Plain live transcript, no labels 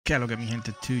Okay, look at me,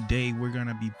 gente. Today we're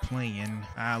gonna be playing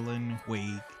Alan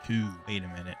Wake 2. Wait a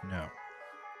minute, no.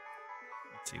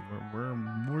 Let's see,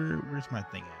 where's my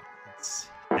thing at? It's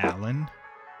Alan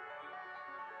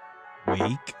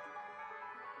Wake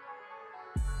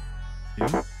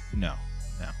 2? No.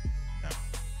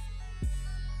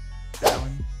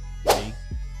 Alan Wake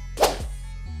 2.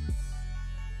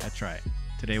 That's right.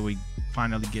 Today we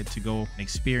finally get to go and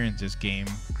experience this game.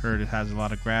 Heard it has a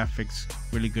lot of graphics,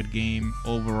 really good game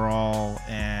overall,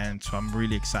 and so I'm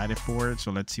really excited for it. So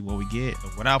let's see what we get.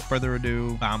 But without further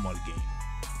ado, vamos al game.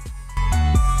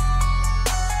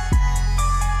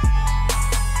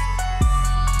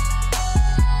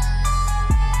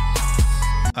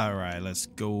 All right, let's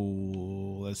go.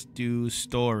 Let's do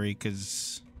story,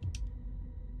 because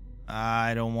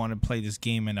I don't want to play this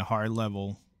game in a hard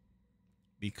level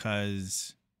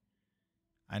because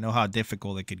I know how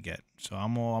difficult it could get. So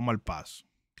vamos al paso.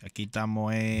 Aquí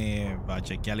estamos para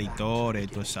chequear la historia y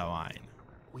toda esa vaina.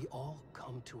 We all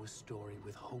come to a story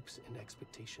with hopes and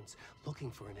expectations, looking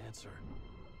for an answer.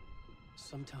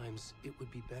 Sometimes it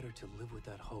would be better to live with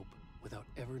that hope without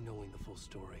ever knowing the full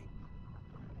story.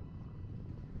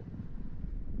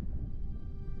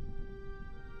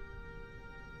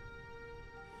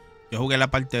 Yo jugué la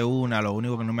parte 1, lo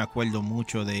único que no me acuerdo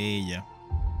mucho de ella.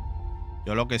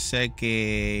 Yo lo que sé es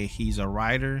que he's a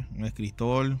writer, un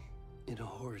escritor.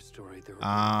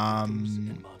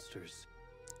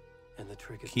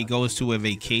 He goes to a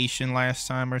vacation last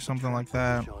time or something like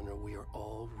that.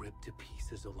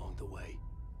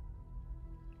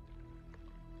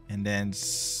 And then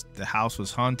the house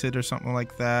was haunted or something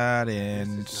like that,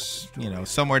 and you know,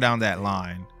 somewhere down that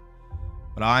line.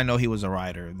 But I know he was a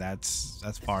writer. That's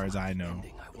as far as I know.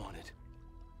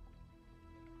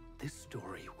 This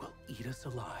story will eat us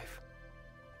alive.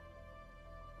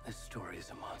 This story is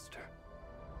a monster.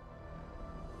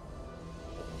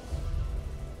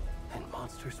 And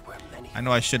monsters wear many. I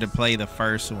know I should have played the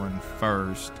first one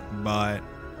first, but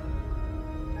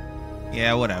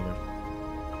yeah, whatever.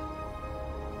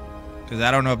 Because I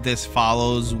don't know if this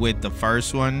follows with the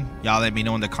first one. Y'all let me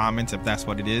know in the comments if that's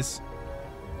what it is.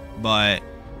 But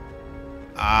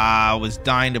I was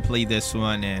dying to play this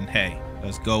one, and hey,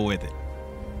 let's go with it.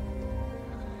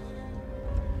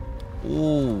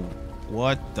 Ooh,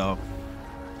 what the?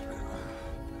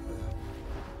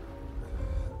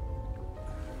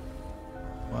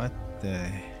 What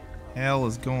the hell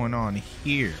is going on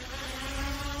here?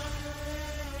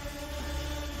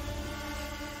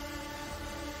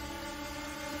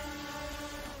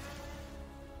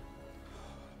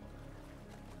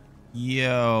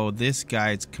 Yo, this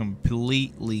guy's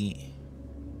completely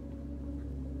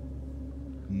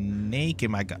naked,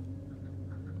 my God.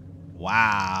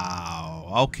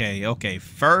 Wow. Okay.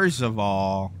 First of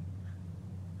all,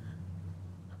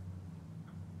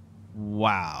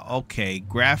 wow. Okay,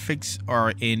 graphics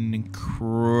are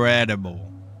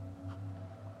incredible.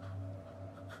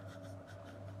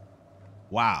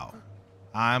 Wow.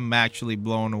 I'm actually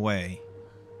blown away.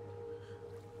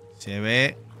 Se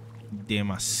ve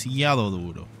demasiado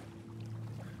duro.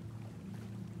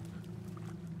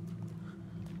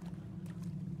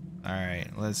 All right,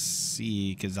 let's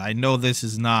see, because I know this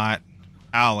is not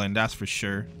Alan, that's for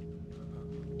sure.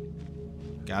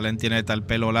 Que Alan tiene tal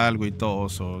pelo largo y todo,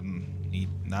 so ni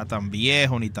nada tan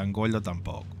viejo ni tan gordo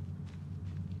tampoco.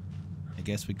 I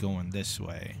guess we're going this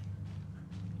way.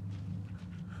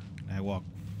 Can I walk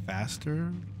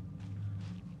faster?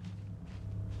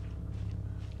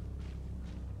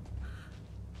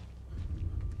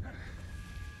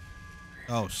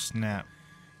 Oh, snap.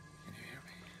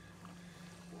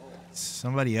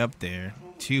 Somebody up there.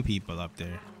 Two people up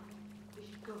there.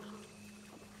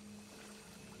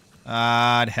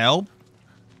 Help?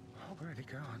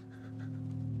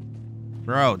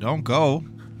 Bro, don't go.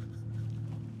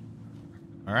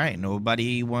 Alright,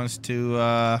 nobody wants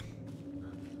to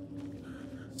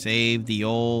save the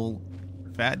old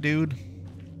fat dude?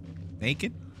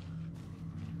 Naked?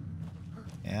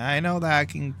 Yeah, I know that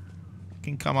can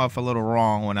come off a little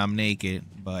wrong when I'm naked,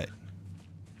 but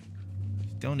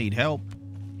still need help.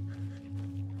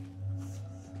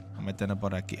 Vamos a meternos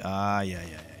por aquí. Ay.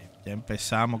 Ya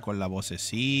empezamos con la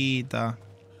vocecita.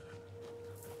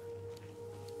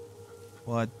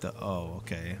 What the? Oh,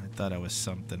 okay. I thought it was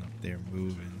something up there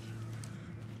moving.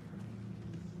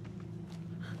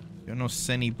 Yo no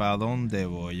sé ni para dónde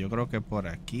voy. Yo creo que por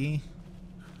aquí.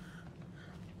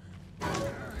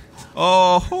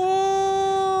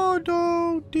 Oh,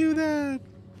 don't do that.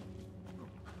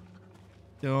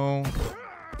 Don't.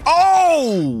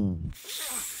 Oh!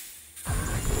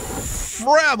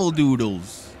 Frabble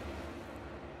doodles.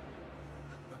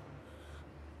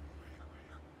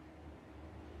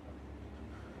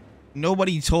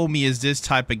 nobody told me is this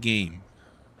type of game.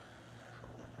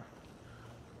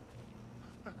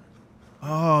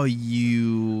 Oh,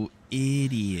 you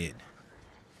idiot.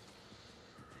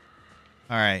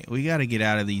 Alright, we gotta get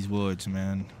out of these woods,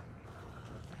 man.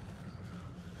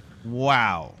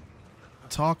 Wow.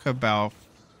 Talk about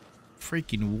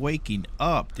freaking waking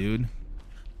up, dude.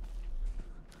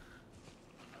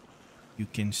 You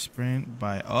can sprint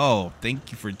by... Oh,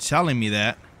 thank you for telling me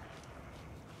that.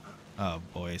 Oh,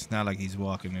 boy. It's not like he's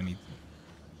walking any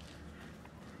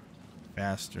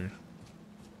faster.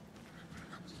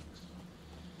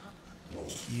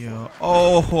 Yo.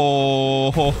 Oh.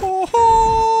 Ho, ho, ho,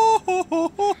 ho, ho, ho,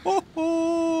 ho,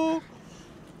 ho.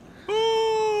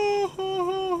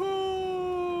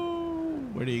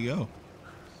 Where do you go?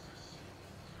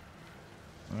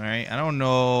 Alright, I don't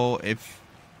know if...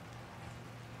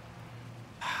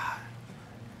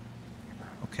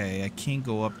 Okay, I can't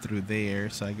go up through there,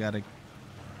 so I gotta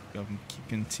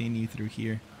continue through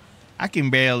here. I can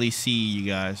barely see you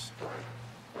guys.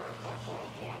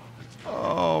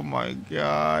 Oh my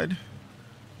god.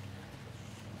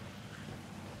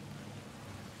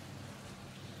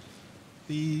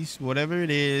 Please, whatever it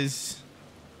is,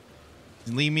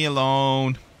 just leave me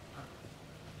alone.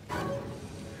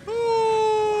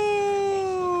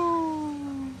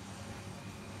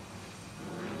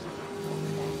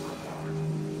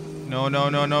 No, no,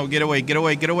 no, no. Get away, get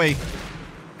away, get away.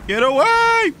 Get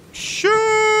away! Shit!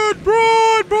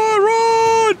 Run, run,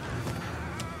 run!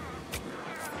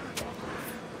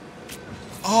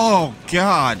 Oh,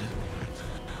 God.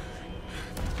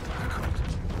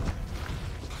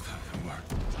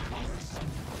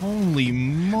 Holy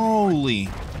moly.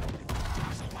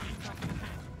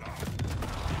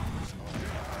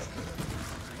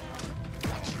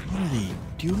 What are they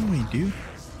doing, dude?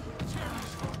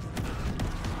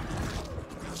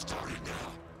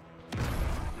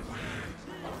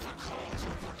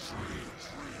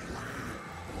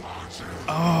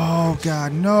 Oh,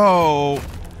 God, no.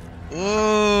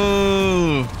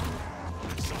 Ugh.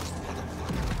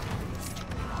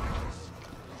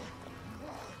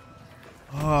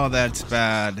 Oh, that's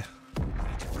bad.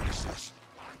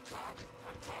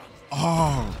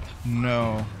 Oh,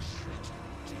 no.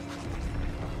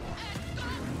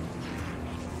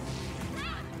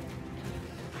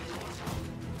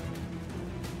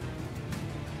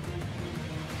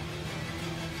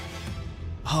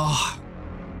 Oh.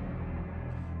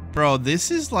 Bro,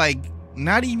 this is like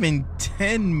not even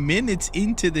 10 minutes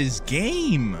into this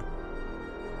game.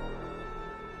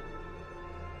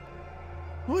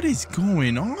 What is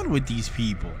going on with these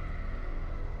people?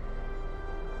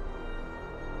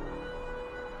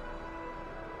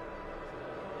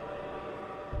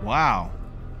 Wow.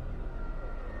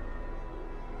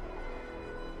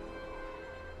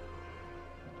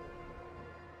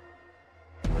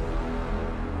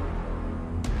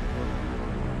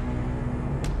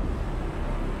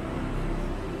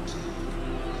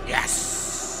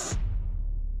 Yes.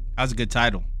 That was a good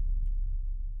title.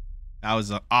 That was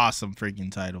an awesome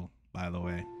freaking title, by the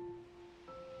way.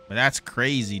 But that's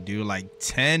crazy, dude. Like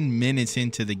 10 minutes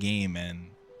into the game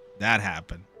and that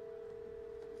happened.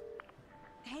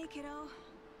 Hey, kiddo.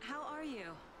 How are you?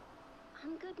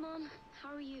 I'm good, Mom.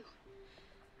 How are you?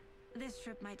 This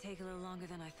trip might take a little longer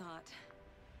than I thought.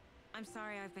 I'm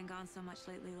sorry I've been gone so much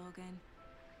lately, Logan.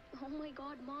 Oh my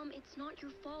god, Mom, it's not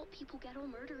your fault people get all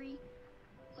murdery.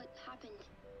 What happened?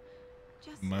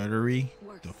 Just Murdery?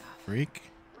 work The stuff. freak?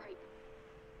 Right.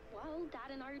 Well, Dad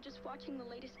and I are just watching the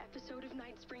latest episode of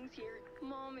Night Springs here.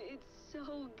 Mom, it's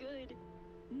so good.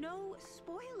 No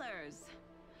spoilers.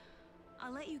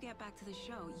 I'll let you get back to the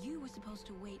show. You were supposed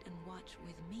to wait and watch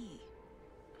with me.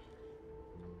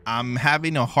 I'm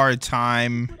having a hard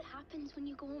time What happens when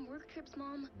you go on work trips,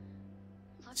 Mom?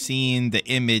 seeing the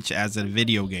image as a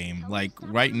video game. Like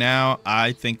right now,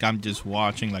 I think I'm just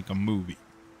watching like a movie.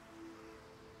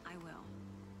 I will.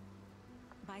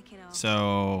 Bye, kiddo.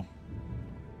 So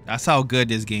that's how good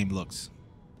this game looks.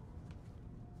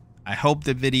 I hope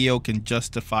the video can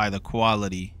justify the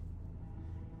quality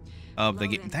of the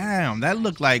game. Damn, that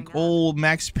looked like old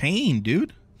Max Payne,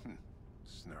 dude.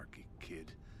 Snarky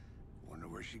kid. Wonder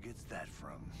where she gets that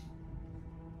from.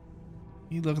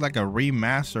 He looked like a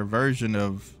remaster version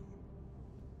of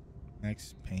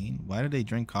Max Payne. Why did they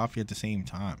drink coffee at the same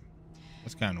time?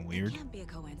 That's kind of weird. It can't be a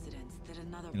coincidence that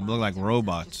another They look like body turns up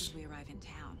robots. just as we arrive in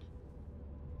town.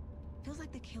 Feels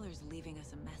like the killer's leaving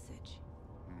us a message.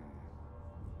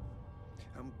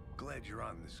 I'm glad you're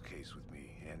on this case with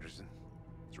me, Anderson.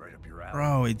 It's right up your alley.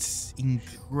 Bro, it's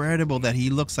incredible that he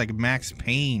looks like Max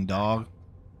Payne, dog.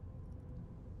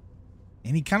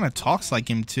 And he kind of talks like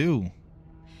him too.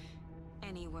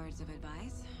 Any words of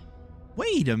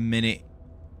Wait a minute.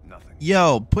 Nothing.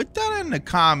 Yo, put that in the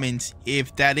comments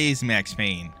if that is Max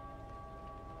Payne.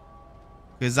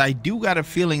 Because I do got a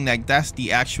feeling that that's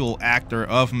the actual actor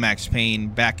of Max Payne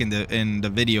back in the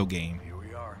video game. Here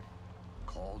we are.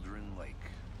 Cauldron Lake.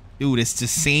 Dude, it's the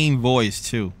same voice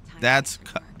too. That's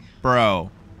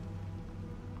bro.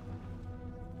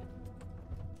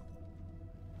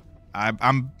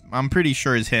 I'm pretty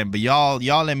sure it's him, but y'all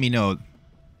let me know.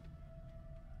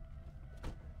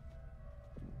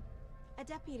 A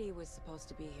deputy was supposed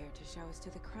to be here to show us to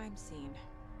the crime scene.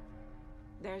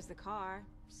 There's the car,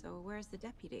 so where's the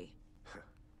deputy?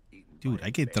 Dude, I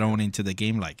get thrown into the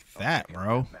game like that,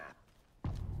 bro.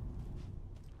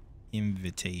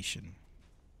 Invitation.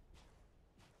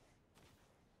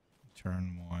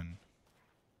 Turn 1.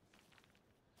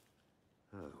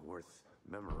 Worth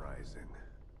memorizing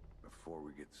before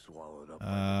we get swallowed up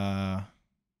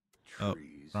oh,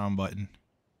 trees. wrong button.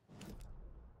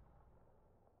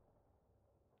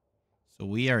 So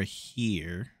we are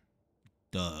here.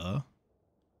 Duh.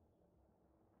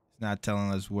 It's not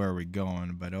telling us where we're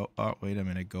going, but oh, wait a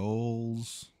minute.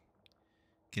 Goals.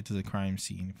 Get to the crime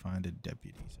scene. Find the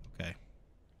deputies. Okay.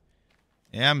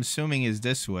 Yeah, I'm assuming it's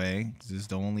this way. This is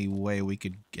the only way we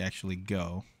could actually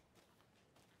go.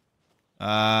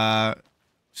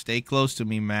 Stay close to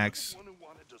me, Max.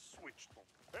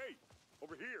 Hey,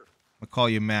 over here. I'll call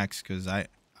you Max because I'm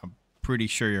pretty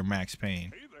sure you're Max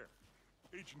Payne. Hey there.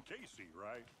 Agent Casey,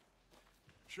 right?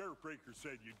 Sheriff Breaker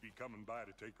said you'd be coming by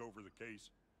to take over the case.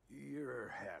 You're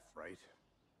half right.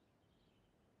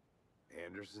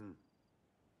 Anderson?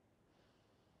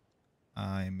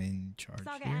 I'm in charge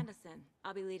Saga here. Anderson.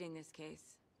 I'll be leading this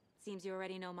case. Seems you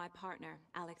already know my partner,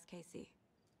 Alex Casey.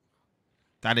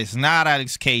 That is not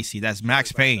Alex Casey. That's Max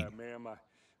Sorry Payne. about that, ma'am.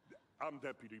 I'm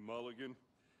Deputy Mulligan.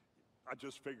 I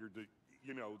just figured that,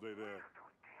 you know, that,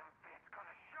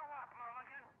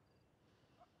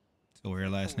 So your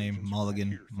last name?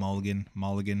 Mulligan, Mulligan,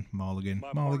 Mulligan, Mulligan,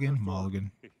 my Mulligan, partner,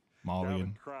 Mulligan, down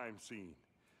Mulligan. at crime scene.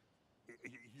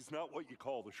 He's not what you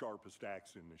call the sharpest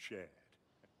axe in the shed.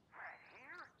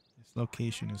 This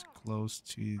location is close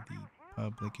to the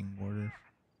public order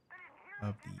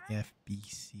of the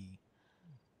FBC.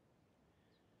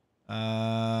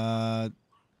 I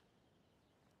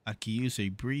could use a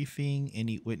briefing.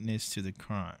 Any witness to the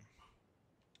crime?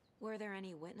 Were there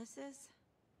any witnesses?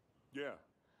 Yeah,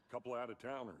 a couple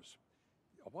out-of-towners.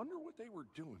 I wonder what they were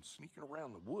doing sneaking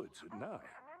around the woods at night.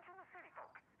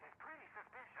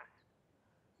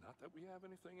 Not that we have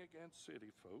anything against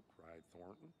city folk, right,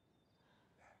 Thornton?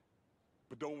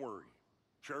 But don't worry.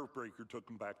 Sheriff Breaker took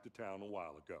them back to town a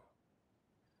while ago.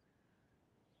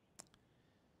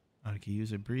 I could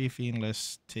use a briefing.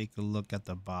 Let's take a look at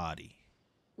the body.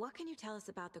 What can you tell us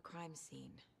about the crime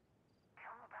scene?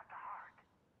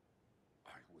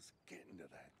 I was getting to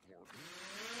that, Thornton.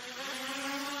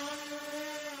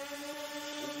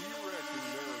 Well, we reckon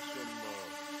there are some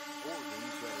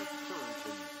organs that are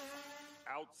currently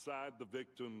outside the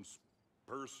victim's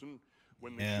person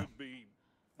when they should be,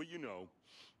 well, you know.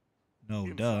 No,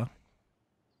 inside. duh.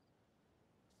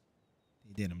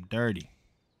 They did him dirty.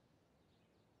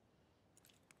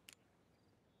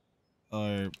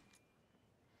 Or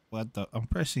what the? I'm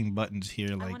pressing buttons here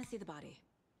I like. want to see the body.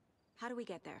 How do we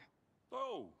get there?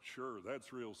 Oh, sure,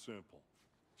 that's real simple.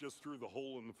 Just through the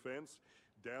hole in the fence,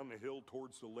 down the hill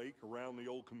towards the lake, around the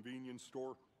old convenience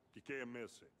store. You can't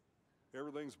miss it.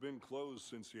 Everything's been closed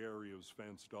since the area was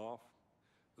fenced off.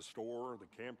 The store, the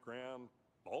campground,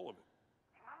 all of it.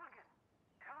 Mulligan,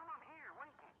 tell him I'm here,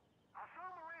 waiting. I'll show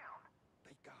him around.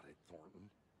 They got it, Thornton.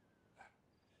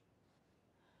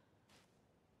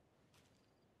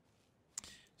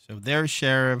 So they're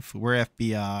sheriff, we're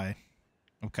FBI.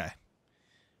 Okay.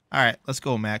 All right, let's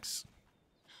go, Max.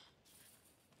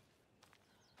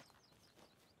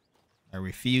 I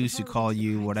refuse to call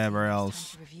you whatever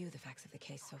else. Time to review the facts of the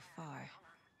case so far.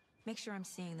 Make sure I'm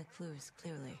seeing the clues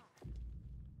clearly.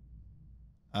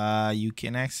 You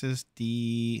can access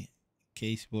the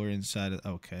case board inside of.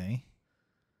 Okay.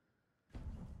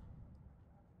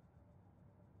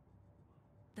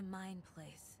 The Mind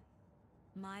Place.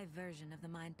 My version of the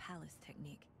Mind Palace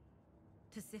technique.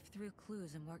 To sift through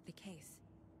clues and work the case.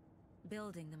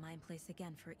 Building the Mind Place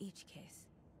again for each case.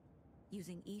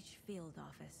 Using each field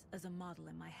office as a model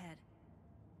in my head.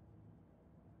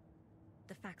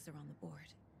 The facts are on the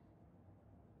board.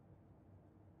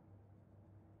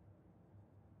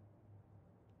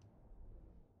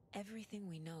 Everything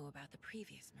we know about the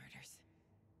previous murders.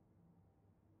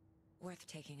 Worth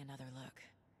taking another look.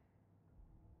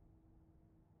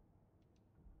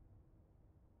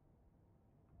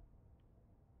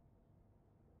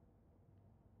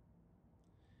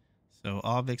 So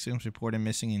all victims reported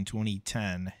missing in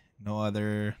 2010. No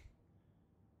other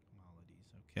maladies.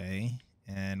 Okay.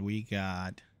 And we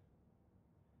got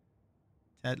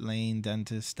Ted Lane,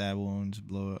 dentist, stab wounds,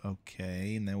 blow.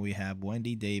 Okay. And then we have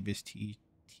Wendy Davis,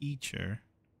 teacher.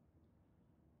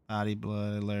 Body,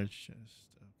 blood, large chest.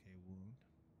 Okay, wound.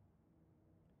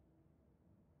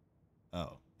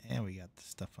 Oh, and we got the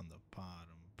stuff on the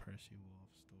bottom. Percy Wolf,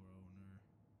 store owner.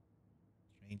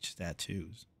 Strange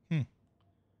tattoos.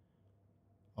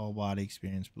 All body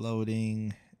experience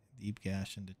bloating. Deep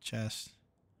gash in the chest.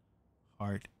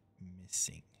 Heart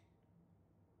missing.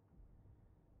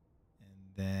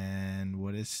 And then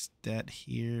what is that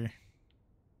here?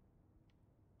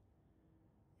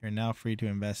 You're now free to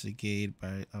investigate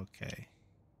by... Okay.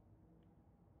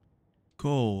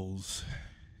 Goals.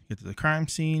 Get to the crime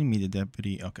scene. Meet the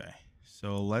deputy. Okay.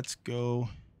 So let's go.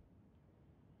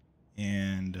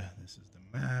 And this is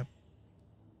the map.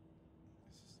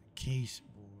 This is the case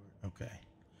board. Okay.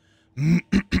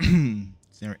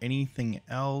 Is there anything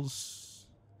else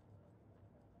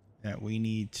that we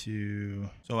need to...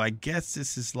 So I guess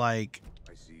this is like...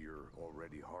 I see you're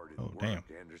already hard at Oh, work, damn.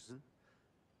 Anderson.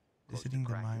 Visiting the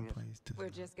cracking mine it? place. We're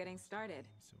just getting started.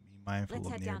 So be mindful Let's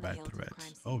of head down the nearby hill to the threats. crime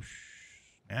scene. Oh,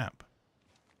 snap.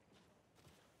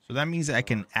 So that means I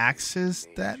can access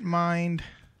that mine.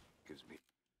 Gives me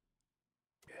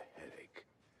a headache.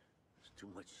 There's too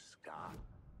much scar.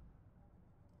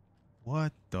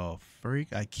 What the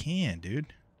freak? I can,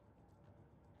 dude.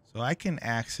 So I can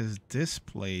access this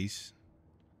place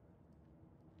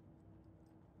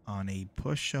on a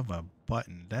push of a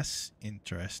button. That's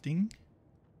interesting.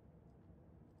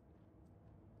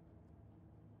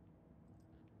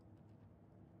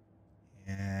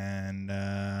 And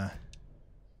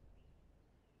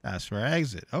that's where I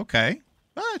exit. Okay.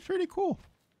 Oh, it's pretty cool.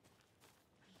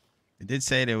 It did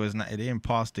say it was not, it didn't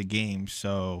pause the game,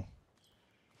 so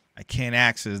I can't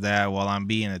access that while I'm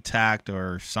being attacked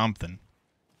or something.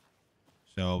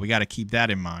 So we got to keep that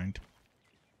in mind.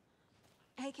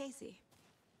 Hey, Casey.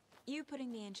 You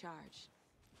putting me in charge.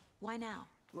 Why now?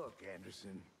 Look,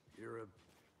 Anderson, you're a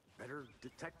better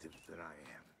detective than I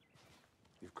am.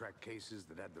 You've cracked cases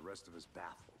that had the rest of us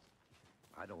baffled.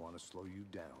 I don't want to slow you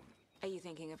down. Are you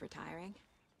thinking of retiring?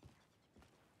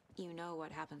 You know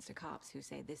what happens to cops who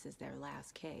say this is their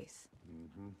last case.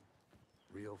 Mm-hmm.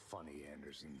 Real funny,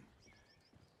 Anderson.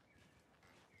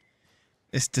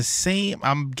 It's the same.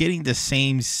 I'm getting the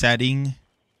same setting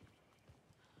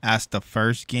as the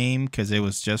first game because it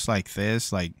was just like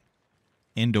this, like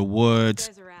in the woods,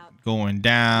 going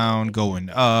down, going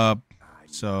up.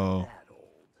 So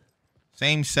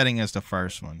same setting as the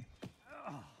first one.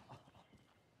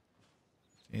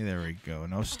 See, there we go.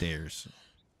 No stairs.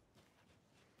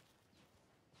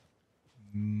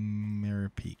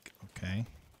 Mirror Peak. Okay.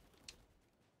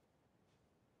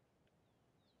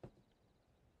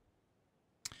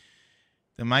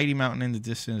 The mighty mountain in the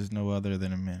distance is no other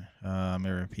than a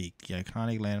Mirror Peak. The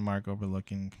iconic landmark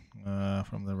overlooking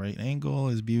from the right angle.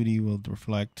 Its beauty will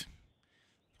reflect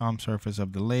calm surface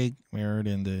of the lake mirrored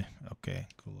in the... Okay,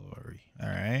 glory. All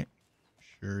right.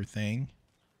 Sure thing.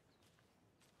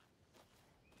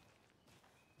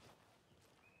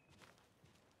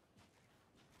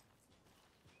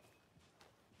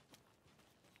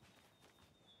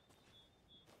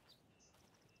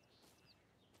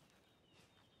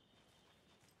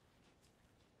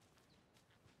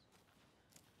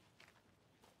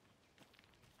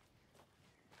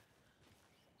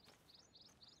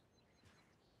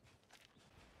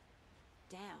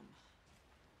 Damn.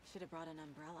 Should have brought an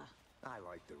umbrella. I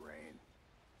like the rain.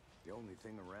 The only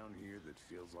thing around here that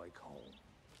feels like home.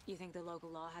 You think the local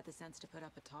law had the sense to put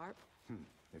up a tarp?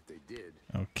 If they did,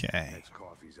 Okay. next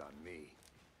coffee's on me.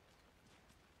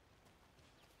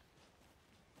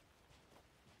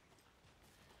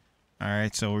 All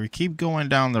right, so we keep going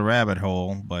down the rabbit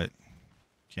hole, but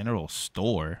general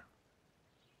store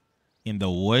in the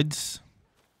woods.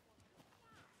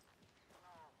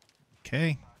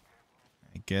 Okay.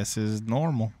 I guess is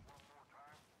normal.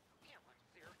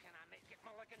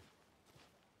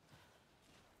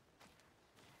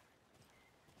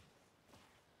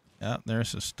 Yep,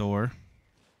 there's a store.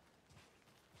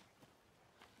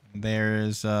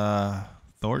 There's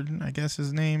Thornton, I guess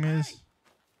his name is.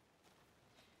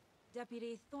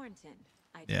 Deputy Thornton,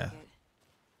 I take Yeah. it.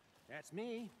 That's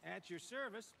me, at your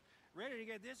service, ready to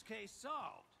get this case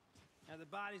solved. Now the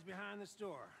body's behind the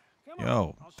store. Come on,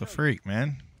 Yo, I'll the show you. freak,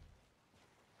 man.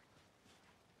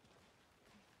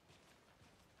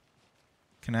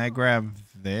 Can I grab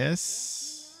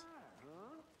this?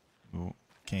 Oh,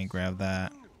 can't grab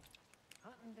that.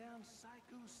 Hunting down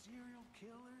psycho serial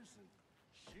killers and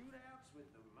Shootouts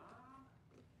with the mob?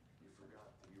 You forgot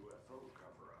the UFO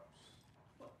cover-ups.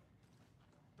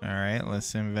 All right,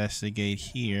 let's investigate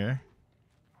here.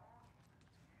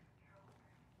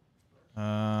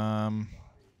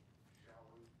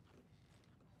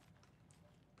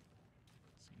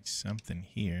 See something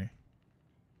here.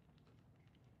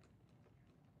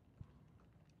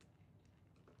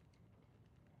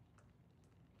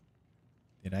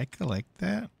 Did I collect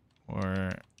that?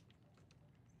 Or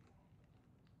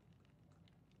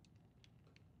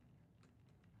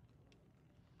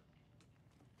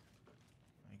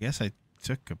I guess I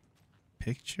took a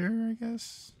picture, I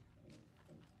guess.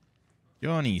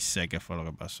 Yo ni sé qué fue lo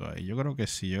que pasó ahí. Yo creo que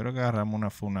sí. Yo creo que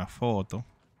agarramos una foto.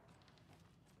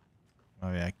 A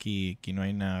ver, aquí no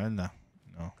hay nada, ¿verdad?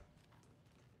 No.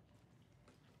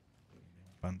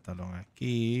 Un pantalón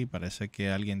aquí. Parece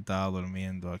que alguien estaba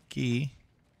durmiendo aquí.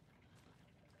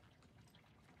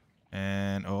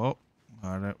 And, oh,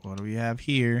 what do we have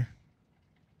here?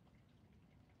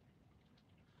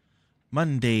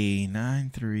 Monday,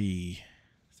 9/3.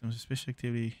 Some suspicious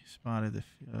activity spotted.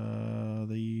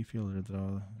 The fielder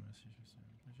draw.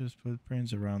 Just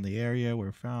footprints around the area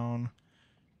were found,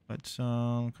 but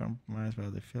some compromised by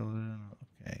the fielder.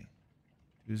 Okay.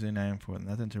 Tuesday, 9/4.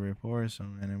 Nothing to report.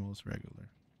 Some animals regular.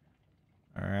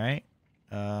 All right.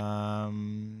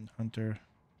 Hunter.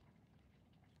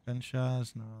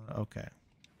 Gunshots. No. Okay.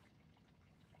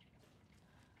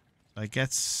 So I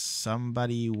guess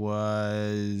somebody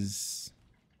was.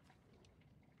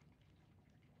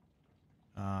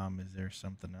 Is there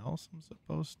something else I'm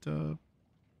supposed to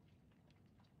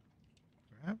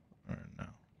grab or no?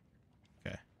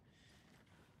 Okay.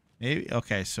 Maybe.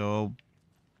 Okay. So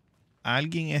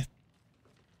alguien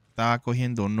estaba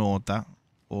cogiendo nota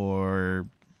or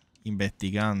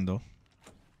investigando.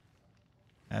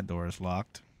 That door is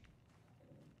locked.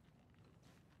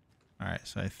 All right,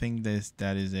 so I think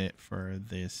that is it for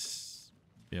this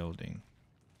building.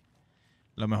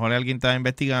 Lo mejor alguien estaba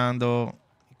investigando,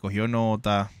 cogió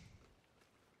nota,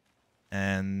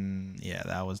 and yeah,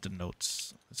 that was the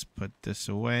notes. Let's put this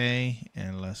away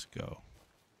and let's go.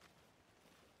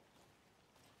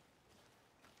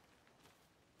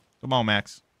 Come on,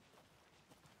 Max.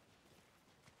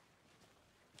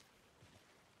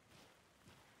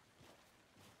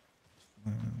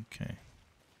 Okay.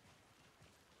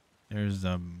 There's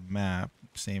the map,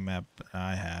 same map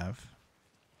I have.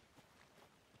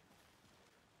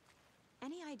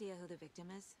 Any idea who the victim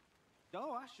is?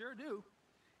 Oh, I sure do.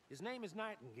 His name is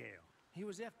Nightingale. He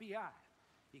was FBI.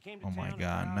 He came to Oh my town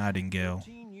God, about Nightingale.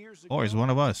 13 years Oh, he's ago. one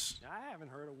of us. I haven't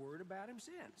heard a word about him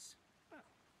since. Well,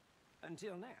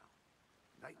 until now.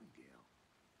 Nightingale.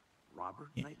 Robert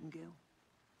Yeah. Nightingale?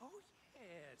 Oh,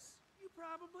 yes. You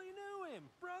probably knew him.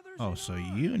 Brothers Oh, in so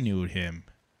arms. you knew him.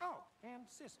 Oh, and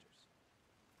sisters.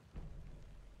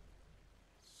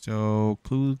 So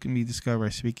clues can be discovered by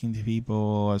speaking to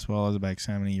people as well as by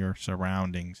examining your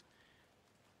surroundings.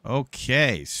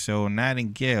 Okay, so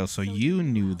Nightingale. So you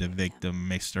knew the victim,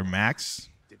 Mr. Max.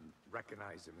 Didn't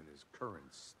recognize him in his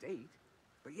current state.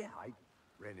 But yeah, I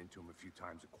ran into him a few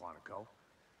times at Quantico.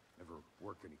 Never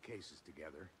worked any cases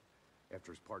together.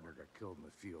 After his partner got killed in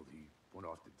the field, he went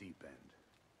off the deep end.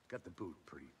 Got the boot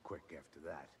pretty quick after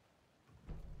that.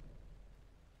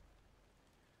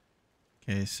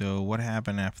 Okay, so what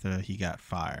happened after he got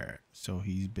fired? So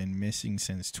he's been missing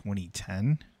since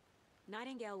 2010?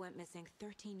 Nightingale went missing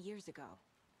 13 years ago.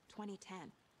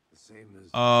 2010. The same as...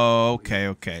 Oh,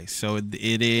 okay. So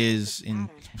it is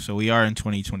in... So we are in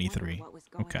 2023. What was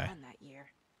going Okay. on that year?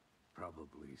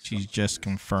 Probably She's just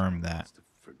confirmed that.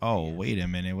 Oh, wait a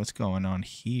minute. What's going on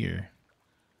here?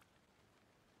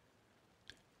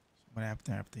 What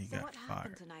happened after he So got what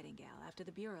happened fired? to Nightingale after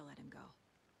the Bureau let him go?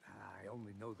 I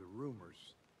only know the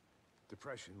rumors.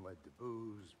 Depression led to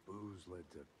booze. Booze led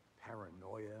to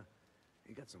paranoia.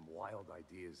 He got some wild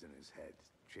ideas in his head.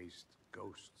 Chased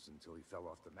ghosts until he fell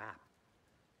off the map.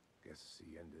 Guess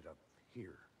he ended up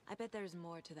here. I bet there's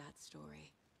more to that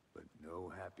story. But no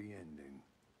happy ending.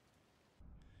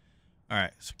 All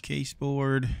right, so case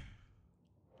board.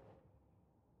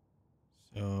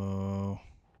 So...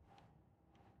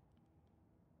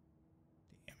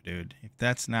 Damn, dude. If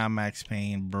that's not Max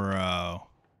Payne, bro.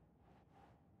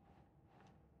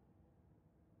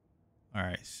 All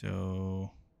right,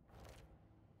 so...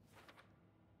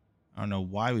 I don't know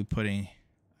why we putting...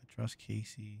 I trust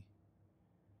Casey.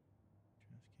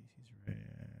 Trust Casey's red.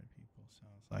 People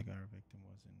sounds like our victim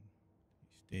wasn't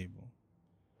stable.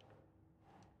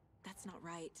 That's not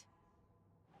right.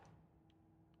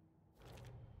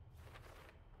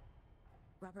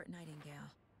 Robert Nightingale,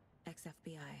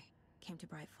 ex-FBI, came to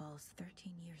Bright Falls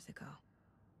 13 years ago.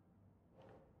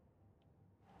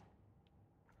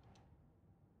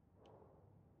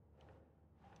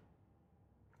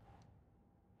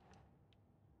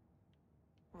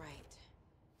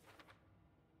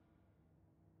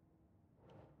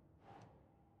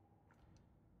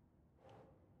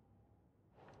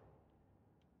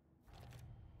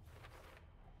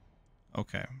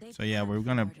 Okay. They So yeah, planned we're for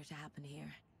gonna. murder to happen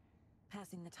here,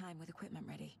 passing the time with equipment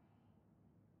ready.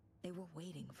 They were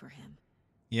waiting for him.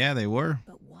 Yeah, they were.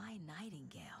 But why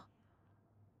Nightingale?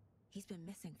 He's been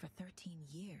missing for 13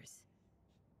 years.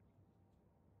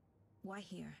 Why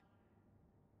here?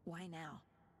 Why now?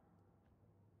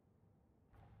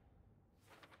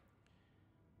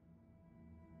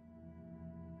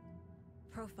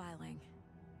 Profiling.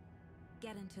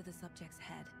 Get into the subject's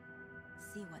head.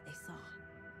 See what they saw.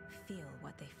 Feel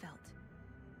what they felt.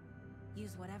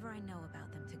 Use whatever I know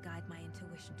about them to guide my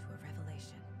intuition to a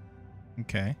revelation.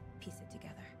 Okay. Piece it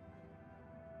together.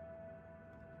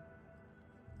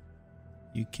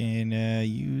 You can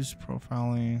use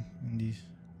profiling in the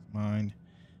mind,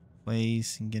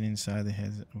 place, and get inside the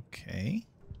head. Okay.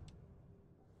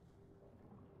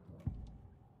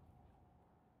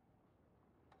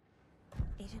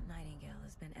 Agent Nightingale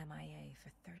has been MIA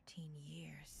for 13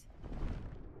 years.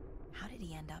 How did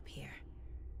he end up here?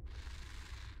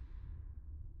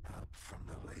 Up from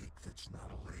the lake that's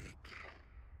not a lake.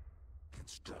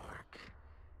 It's dark.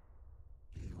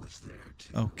 He was there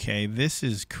too. Okay, this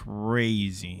is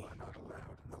crazy. We're not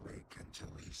allowed in the lake until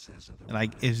he says otherwise.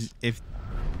 Like,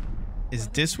 is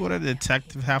this what a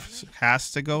detective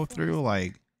has to go through?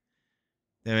 Like,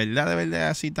 de verdad,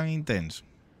 así tan intenso.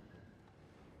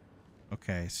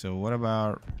 Okay, so what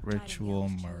about ritual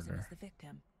Nightingale was chosen murder? as the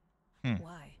victim. Hmm.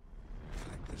 Why?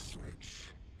 Flick the switch.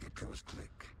 It goes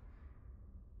click.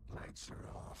 Lights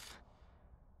are off.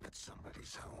 But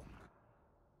somebody's home.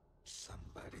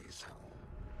 Somebody's home.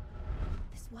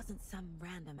 This wasn't some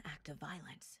random act of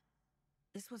violence.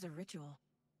 This was a ritual.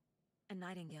 A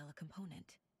Nightingale a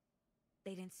component.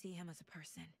 They didn't see him as a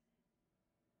person.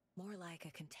 More like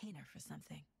a container for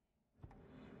something.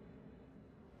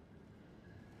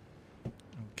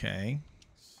 Okay,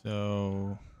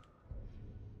 so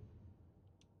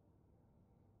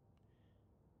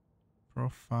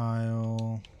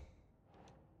profile.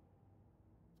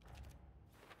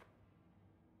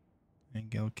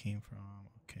 Nightingale came from,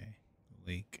 okay,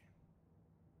 the lake.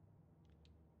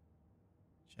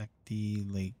 Check the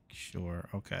lake shore.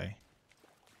 Okay.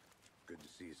 Good to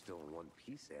see you still in one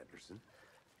piece, Anderson.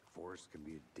 Forest can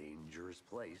be a dangerous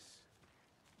place.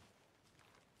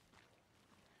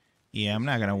 Yeah, I'm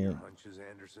not Your gonna hunches,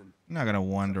 Anderson?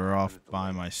 wander off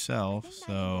by myself. I think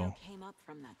So Nightingale came up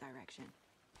from that direction.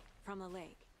 From the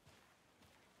lake.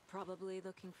 Probably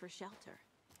looking for shelter.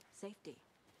 Safety.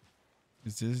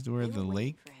 is this where They the were waiting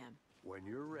lake? for him. When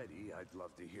you're ready, I'd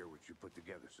love to hear what you put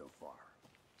together so far.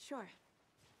 Sure.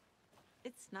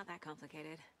 It's not that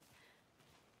complicated.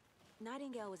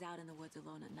 Nightingale was out in the woods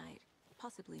alone at night,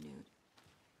 possibly nude.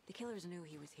 The killers knew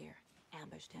he was here,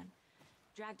 ambushed him,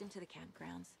 dragged him to the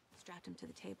campgrounds, strapped him to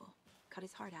the table, cut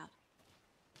his heart out.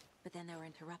 But then they were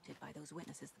interrupted by those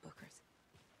witnesses, the Bookers.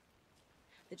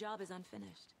 The job is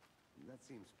unfinished. That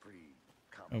seems pretty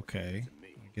complicated Okay, to me.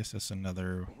 I guess that's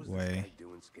another What was this way. guy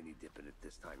doing skinny dipping at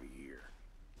this time of year?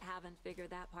 Haven't figured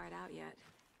that part out yet.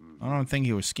 I don't think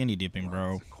he was skinny dipping,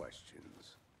 bro. Lots of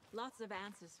questions. Lots of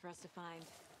answers for us to find.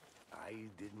 I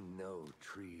didn't know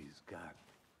trees got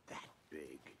that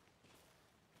big.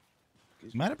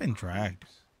 Gives Might me have been the dragged.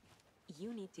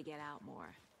 You need to get out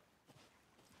more.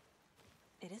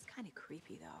 It is kind of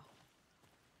creepy, though.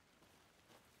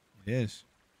 It is.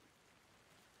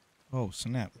 Oh,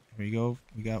 snap. Here we go.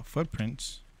 We got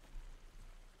footprints.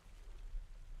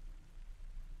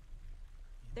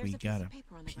 There's We a piece got of a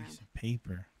paper on the ground. piece of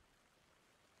paper.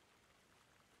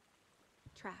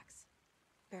 Tracks.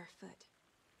 Barefoot.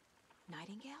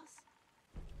 Nightingales?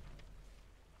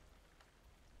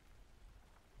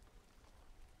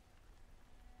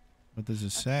 What does it A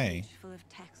say? page full of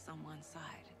text on one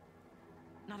side.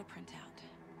 Not a printout.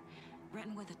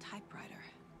 Written with a typewriter.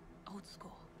 Old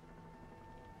school.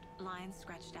 Lines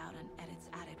scratched out and edits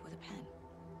added with a pen.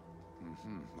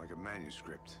 Like a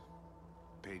manuscript.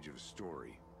 Page of a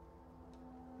story.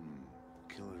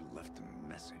 Killer left a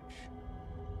message.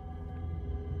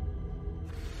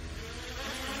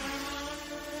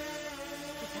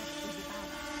 The text was about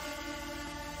us.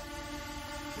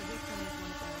 The victim is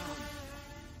one of their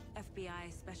own.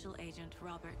 FBI Special Agent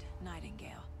Robert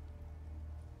Nightingale.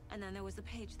 And then there was the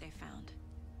page they found.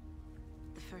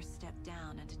 The first step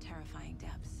down into terrifying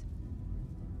depths.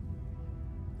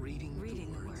 Reading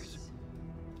the words.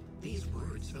 These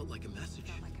words felt like a message.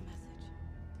 Felt like a message.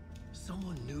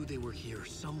 Someone knew they were here.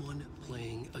 Someone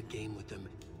playing a game with them.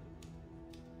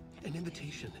 An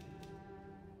invitation.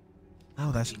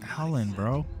 Oh, that's Alan,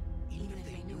 bro. Even if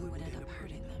they knew it would end up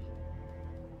hurting them.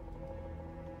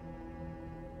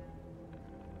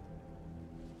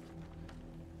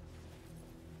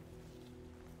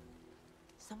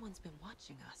 Someone's been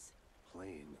watching us.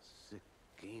 playing a sick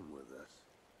game with us.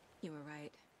 You were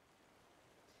right.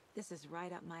 This is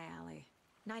right up my alley.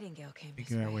 Nightingale came this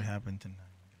Figure out way. what happened tonight.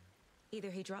 Either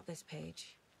he dropped this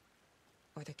page,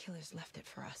 or the killers left it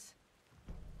for us.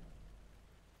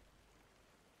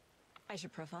 I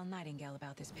should profile Nightingale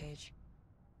about this page.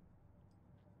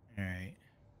 All right.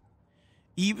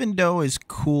 Even though it's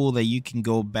cool that you can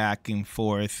go back and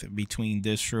forth between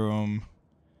this room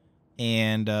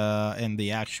and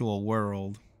the actual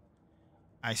world,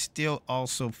 I still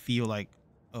also feel like,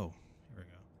 oh, here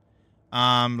we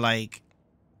go. Like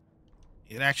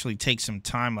it actually takes some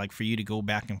time, like for you to go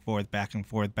back and forth, back and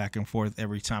forth, back and forth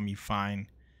every time you find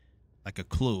like a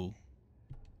clue.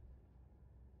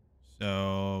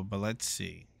 So, but let's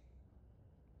see.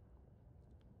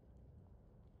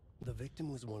 The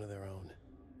victim was one of their own.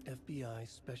 FBI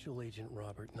Special Agent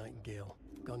Robert Nightingale,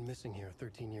 gone missing here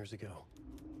 13 years ago.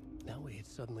 Now he had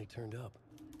suddenly turned up,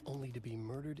 only to be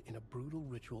murdered in a brutal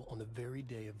ritual on the very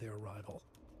day of their arrival.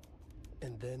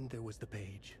 And then there was the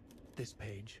page. This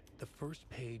page, the first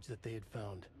page that they had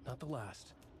found, not the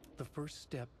last. The first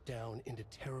step down into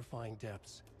terrifying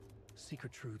depths.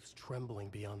 Secret truths trembling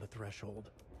beyond the threshold.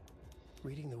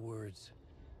 Reading the words,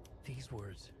 these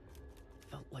words,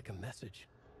 felt like a message.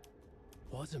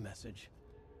 Was a message.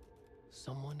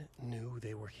 Someone knew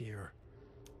they were here.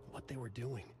 What they were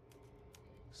doing.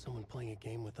 Someone playing a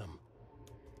game with them.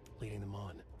 Leading them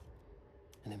on.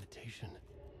 An invitation.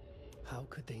 How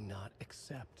could they not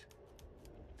accept?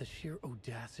 The sheer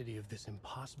audacity of this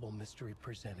impossible mystery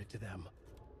presented to them.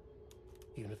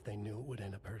 Even if they knew it would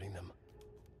end up hurting them.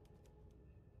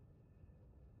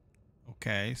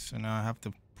 Okay, so now I have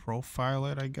to profile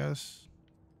it, I guess.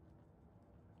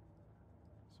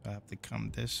 So I have to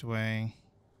come this way.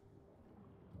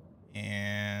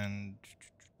 And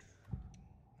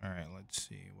all right, let's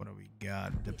see. What do we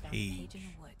got? The We found a page. in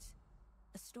the woods.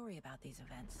 A story about these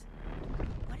events.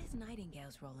 What is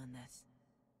Nightingale's role in this?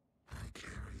 I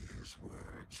carry his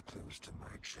words close to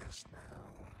my chest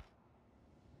now.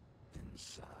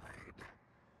 Inside,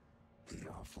 the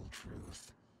awful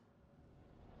truth.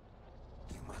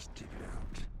 You must dig it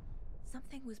out.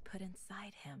 Something was put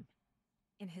inside him.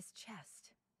 In his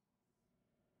chest.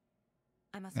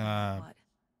 I must find out what.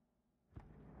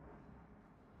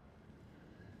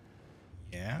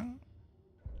 Yeah? What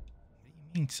do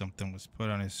you mean something was put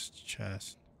on his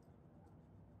chest?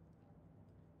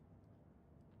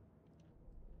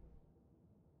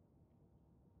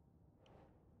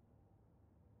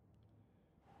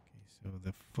 Okay, so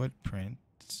the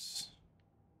footprints.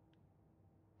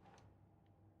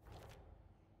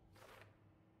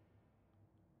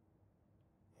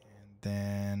 And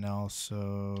then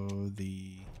also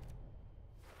the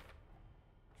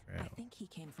trail. I think he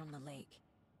came from the lake.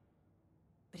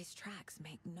 But his tracks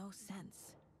make no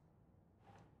sense.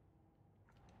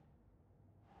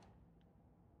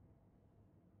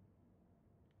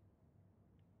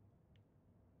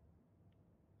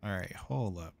 All right,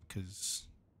 hold up, because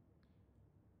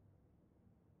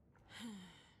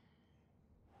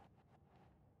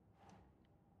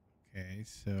okay,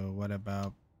 so what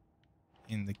about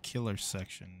in the killer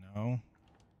section? No.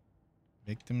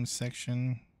 Victim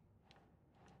section.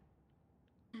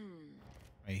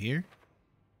 Right here?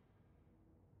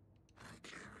 I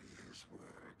carry his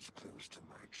words close to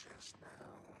my chest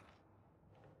now.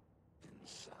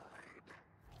 Inside,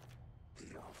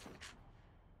 the awful truth.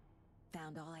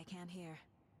 Found all I can here.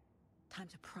 Time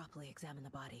to properly examine the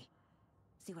body.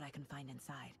 See what I can find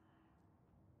inside.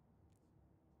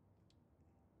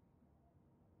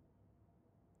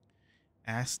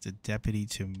 Ask the deputy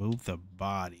to move the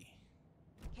body.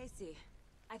 Casey,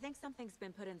 I think something's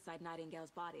been put inside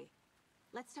Nightingale's body.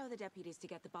 Let's tell the deputies to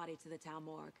get the body to the town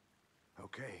morgue.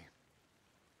 Okay.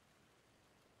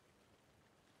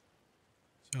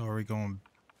 So are we going?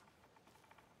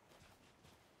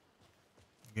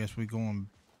 I guess we're going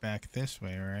back this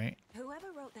way, right? Whoever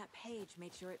wrote that page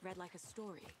made sure it read like a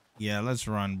story. Yeah, let's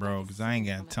run, bro, because I ain't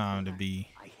got time to be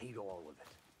I hate all of it.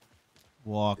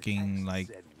 walking The text like...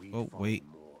 said we'd Oh, find wait.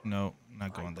 more. No,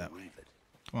 not I going that way. believe it.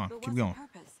 Come on, But keep what's going. the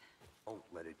purpose? Don't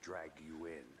let it drag you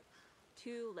in.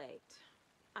 Too late.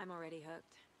 I'm already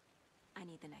hooked. I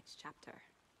need the next chapter.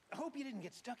 I hope you didn't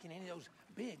get stuck in any of those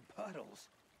big puddles.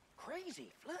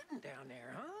 Crazy flooding down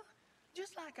there, huh?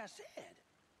 Just like I said.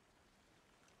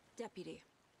 Deputy,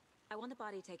 I want the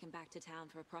body taken back to town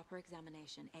for a proper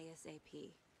examination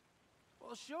ASAP.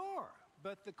 Well, sure,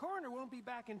 but the coroner won't be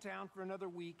back in town for another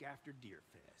week after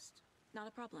Deerfest. Not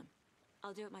a problem.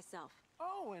 I'll do it myself.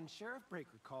 Oh, and Sheriff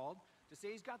Breaker called to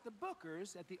say he's got the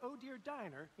bookers at the Oh Dear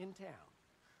Diner in town.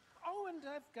 Oh, and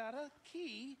I've got a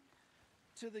key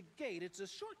to the gate. It's a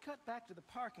shortcut back to the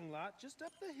parking lot just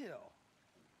up the hill.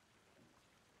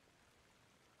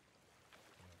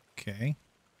 Okay.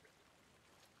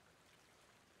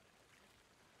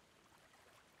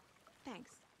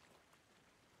 Thanks.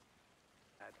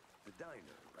 At the diner,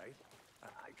 right?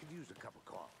 I could use a cup of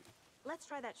coffee. Let's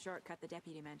try that shortcut the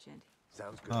deputy mentioned.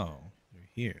 Sounds good. Oh, you're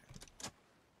here.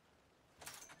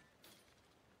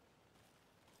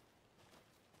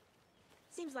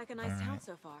 Seems like a nice town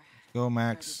so far. Go, Hard to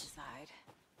Max. decide.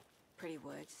 Pretty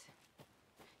woods.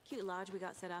 Cute lodge we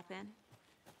got set up in.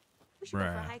 We should go for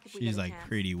a Bruh, hike if we she's get a like chance.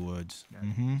 Pretty Woods.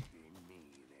 Being mean,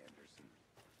 Anderson. You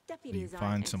Deputies find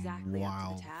aren't some exactly up to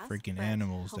wild the task, freaking but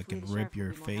animals that hopefully can the rip sheriff will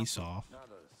your be more face helpful. off. Not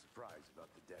a surprise about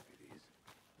the deputies.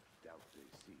 Doubt they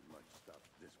see much stuff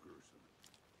this gruesome.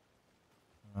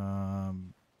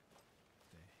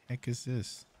 The heck is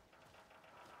this?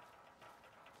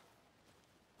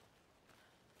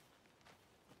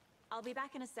 I'll be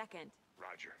back in a second.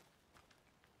 Roger.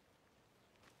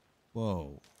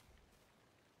 Whoa.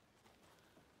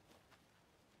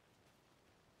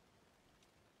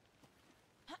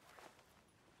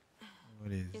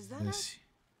 What Is is that this?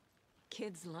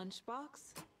 Kid's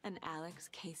lunchbox? An Alex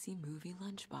Casey movie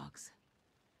lunchbox.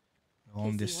 All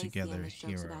in Casey this hates the together, endless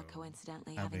jokes hero. about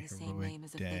coincidentally Have a having the same heroic name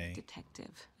as a day. fake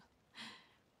detective.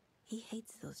 He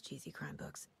hates those cheesy crime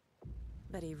books,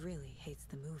 but he really hates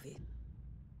the movie.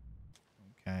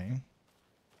 Okay.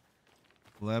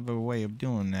 Clever way of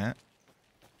doing that.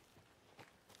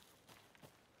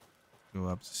 Go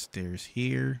up the stairs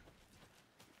here.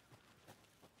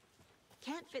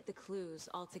 Can't fit the clues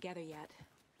all together yet.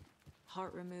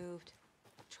 Heart removed,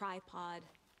 tripod,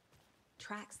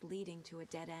 tracks leading to a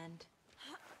dead end.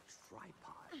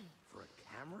 Tripod for a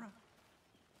camera?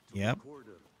 To Yep. record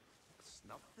a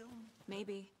snuff film?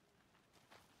 Maybe.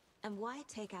 And why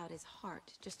take out his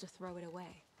heart just to throw it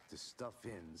away? To stuff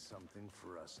in something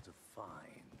for us to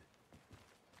find.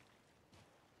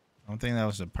 I don't think that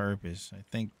was the purpose. I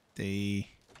think they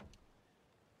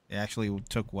actually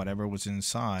took whatever was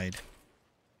inside.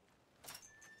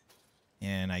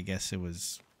 And I guess it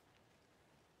was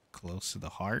close to the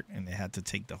heart, and they had to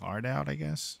take the heart out, I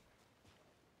guess.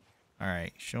 All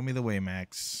right, show me the way,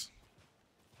 Max.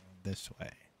 This way.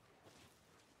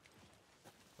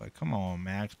 But come on,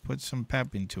 Max, put some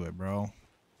pep into it, bro.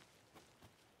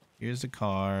 Here's the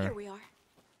car. Here we are.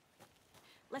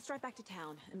 Let's drive back to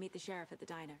town and meet the sheriff at the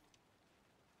diner.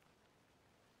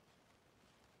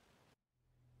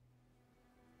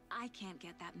 I can't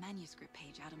get that manuscript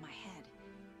page out of my head.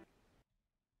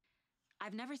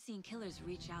 I've never seen killers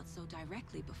reach out so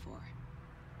directly before.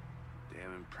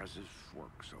 Damn impressive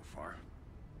work so far.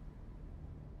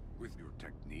 With your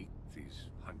technique, these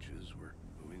hunches were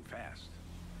moving fast.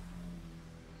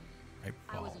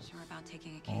 I wasn't sure about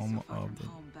taking a case Home so far of from the-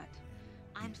 home, but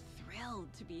I'm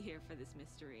thrilled to be here for this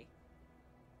mystery.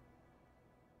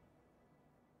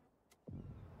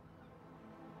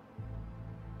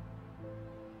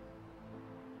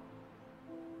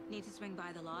 Need to swing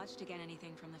by the lodge to get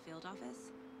anything from the field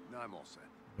office? No, I'm all set.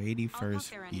 81st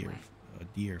there deer, anyway.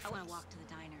 deer I want fest. to walk to the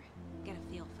diner, get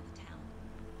a feel for the town.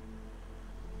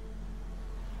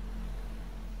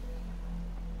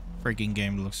 Freaking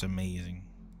game looks amazing.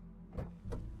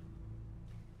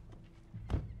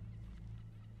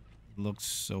 Looks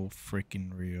so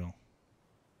freaking real.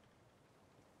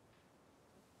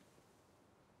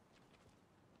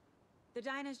 The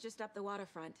diner's just up the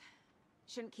waterfront.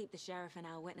 Shouldn't keep the sheriff and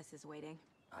our witnesses waiting.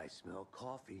 I smell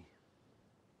coffee.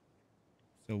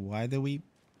 So why do we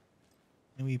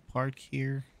park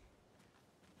here?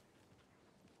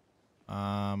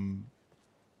 Oh,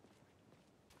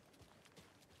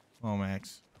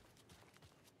 Max.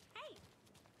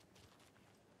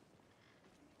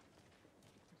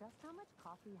 Just how much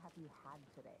coffee have you had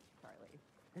today, Charlie?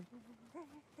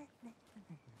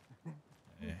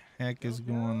 The heck is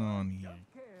going on here?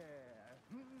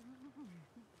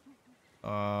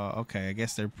 Okay, I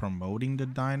guess they're promoting the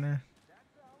diner.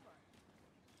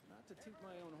 Not to toot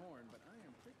my own horn, but I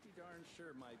am pretty darn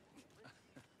sure my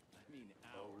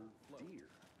our float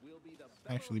will be the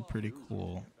Actually pretty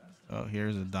cool. Oh,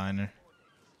 here's a diner.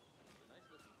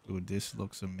 Dude, this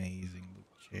looks amazing. The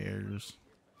chairs.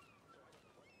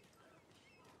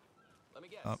 Let me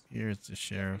guess. Up here's the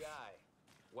sheriff. FBI.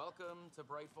 Welcome to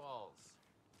Bright Falls.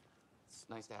 It's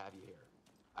nice to have you here.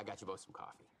 I got you both some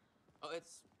coffee. Oh,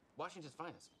 it's Washington's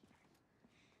finest.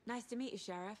 Nice to meet you,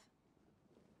 Sheriff.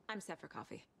 I'm set for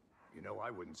coffee. You know,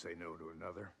 I wouldn't say no to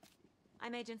another.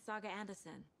 I'm Agent Saga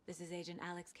Anderson. This is Agent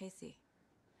Alex Casey.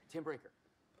 Tim Breaker.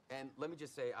 And let me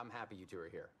just say, I'm happy you two are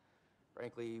here.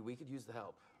 Frankly, we could use the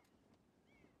help.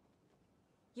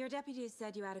 Your deputies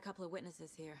said you had a couple of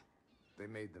witnesses here. They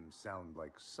made them sound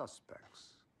like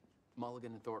suspects.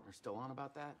 Mulligan and Thornton are still on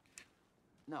about that?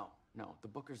 No, the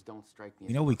Bookers don't strike me.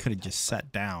 You know, we could have just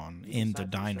sat down in the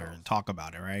diner and talk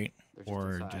about it, right?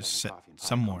 Or just sit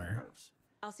somewhere.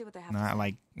 I'll see what they have. Not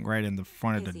like right in the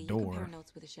front of the You compare door.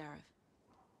 notes with the sheriff.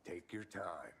 Take your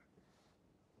time.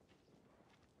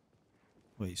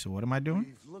 Wait, so what am I doing?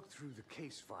 We've looked through the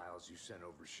case files you sent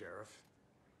over, Sheriff.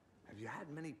 Have you had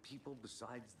many people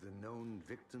besides the known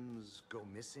victims go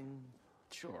missing?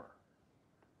 Sure.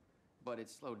 But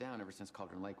it's slowed down ever since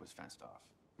Cauldron Lake was fenced off.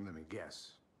 Let me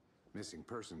guess. Missing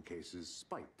person cases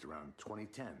spiked around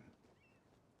 2010.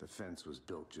 The fence was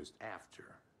built just after.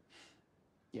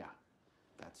 Yeah,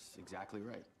 that's exactly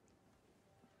right.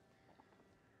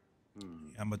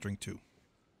 I'm gonna drink too.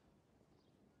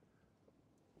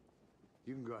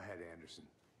 You can go ahead, Anderson.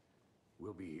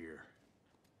 We'll be here.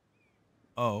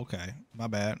 Oh, okay. My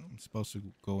bad. I'm supposed to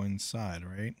go inside,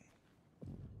 right?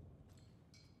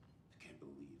 Can't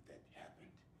believe that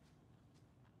happened.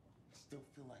 Still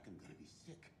feel like I'm gonna be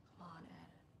sick. Come on, Ed.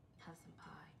 Have some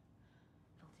pie.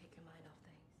 It'll take your mind off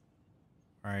things.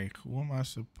 Alright, who am I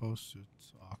supposed to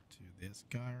talk to? This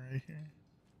guy right here?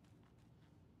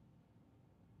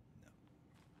 No.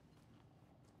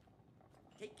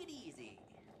 Take it easy.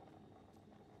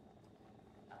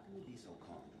 How can you be so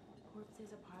calm?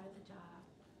 Corpses are part of the job.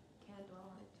 Can't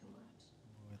dwell on it too much.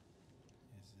 What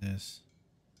is this?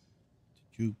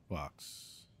 The jukebox.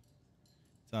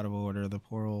 It's out of order. The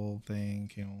poor old thing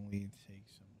can only take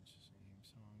so much. Same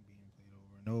song being played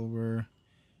over and over.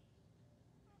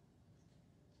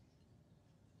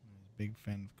 Big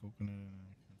fan of coconut.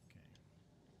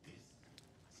 Okay.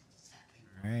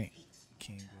 Alright.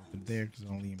 Can't go through there because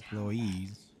only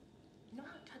employees. You know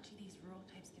how touchy these rural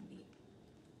types can be.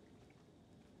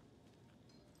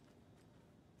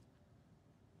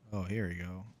 Oh, here we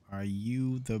go. Are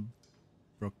you the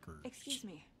Brookers? Excuse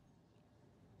me.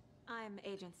 I'm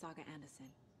Agent Saga Anderson.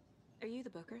 Are you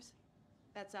the Bookers?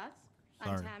 That's us.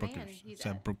 Sorry, I'm Tammy, and Brookers. he's It's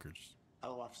that Ed. Brookers.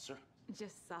 Hello, officer.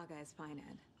 Just Saga is fine,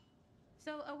 Ed.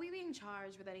 So, are we being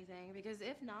charged with anything? Because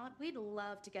if not, we'd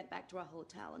love to get back to our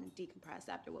hotel and decompress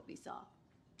after what we saw.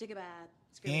 Take a bath.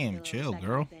 screw Damn, pillows, chill, that kind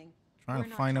girl. of thing. Trying We're to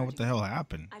not find out what the charging hell you.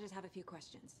 happened. I just have a few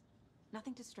questions.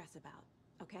 Nothing to stress about,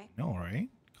 okay? No, right?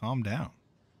 Calm down.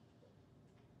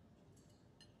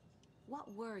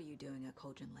 What were you doing at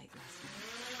Cauldron Lake last night?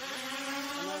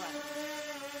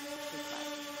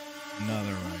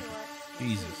 Another writer.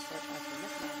 Jesus.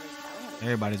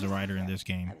 Everybody's a writer in this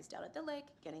game. I was down at the lake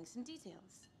getting some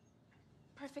details.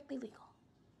 Perfectly legal.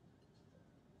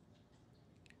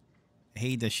 I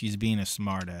hate that she's being a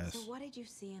smartass. So what did you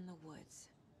see in the woods?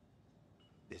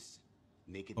 This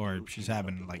naked Or dude she's came out of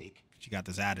having, the like, lake. she got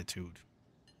this attitude.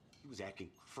 He was acting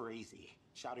crazy,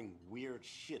 shouting weird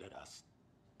shit at us.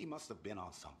 He must have been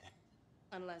on something.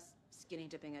 Unless skinny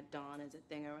dipping at dawn is a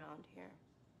thing around here.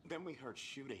 Then we heard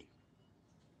shooting.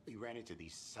 We ran into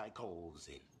these psychos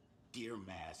in deer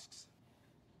masks.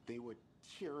 They were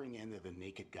tearing into the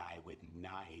naked guy with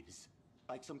knives,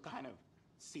 like some kind of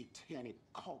satanic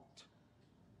cult.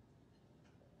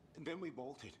 And then we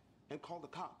bolted and called the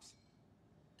cops.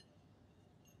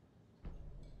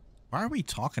 Why are we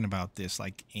talking about this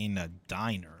like in a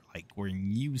diner? Like where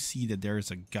you see that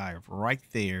there's a guy right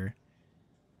there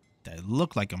that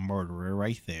looked like a murderer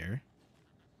right there.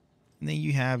 And then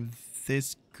you have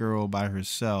this girl by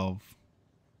herself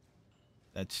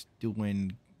that's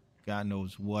doing God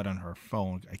knows what on her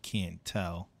phone. I can't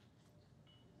tell.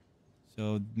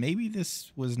 So maybe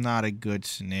this was not a good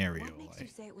scenario. What makes you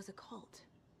say it was a cult?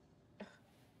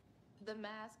 The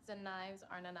masks and knives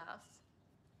aren't enough.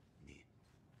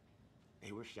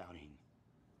 They were shouting,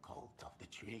 "Cult of the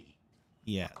tree."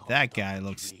 Yeah, that guy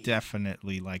looks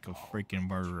definitely like a freaking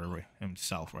murderer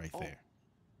himself right there.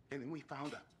 And then we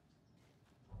found out.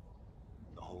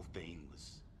 The whole thing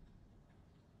was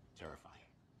terrifying.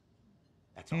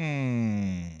 That's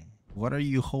all. What are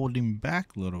you holding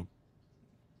back, little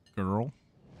girl?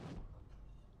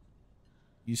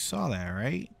 You saw that,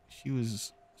 right? She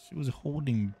was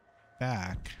holding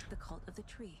back. The cult of the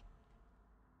tree.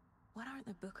 What aren't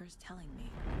the Bookers telling me?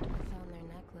 I found their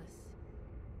necklace.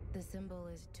 The symbol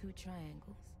is 2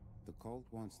 triangles. The cult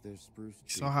wants their spruce You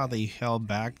tree saw how back. they held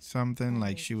back something?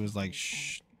 Like she was like,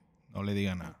 shh, no le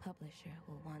digan nada. The publisher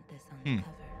will want this on the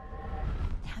cover.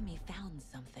 Tammy found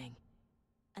something.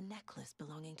 A necklace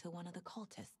belonging to one of the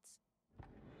cultists.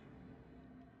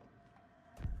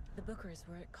 The Bookers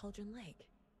were at Cauldron Lake.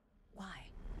 Why?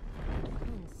 The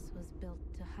fence was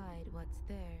built to hide what's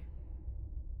there.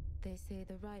 They say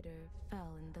the rider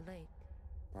fell in the lake.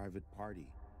 Private party.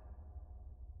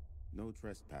 No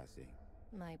trespassing.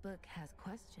 My book has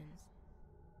questions.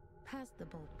 Past the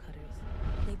bolt cutters.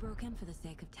 They broke in for the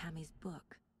sake of Tammy's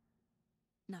book.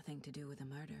 Nothing to do with a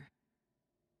murder.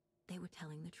 They were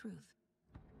telling the truth.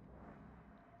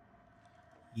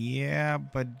 Yeah,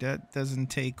 but that doesn't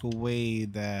take away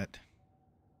that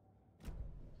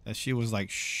she was like,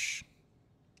 shh.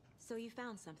 So you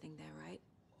found something there, right?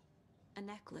 A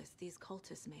necklace these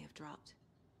cultists may have dropped.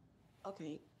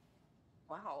 Okay.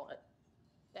 Wow.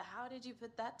 How did you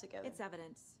put that together? It's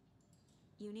evidence.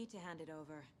 You need to hand it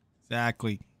over.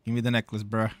 Exactly. Give me the necklace,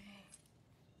 bruh.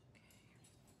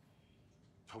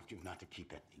 Told you not to keep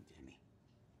that thing, Jimmy.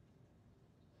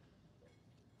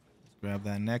 Let's grab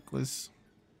that necklace.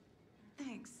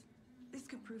 Thanks. This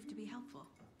could prove to be helpful.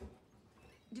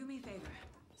 Do me a favor.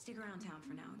 Stick around town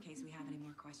for now in case we have any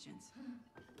more questions.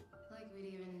 Like we'd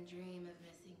even dream of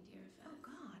missing Deerfest. Oh,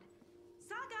 God.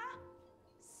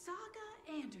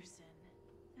 Saga Anderson.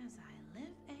 As I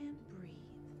live and breathe.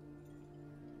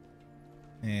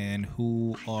 And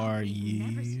who are you?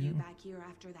 Never see you back here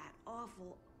after that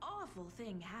awful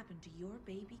thing happened to your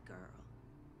baby girl.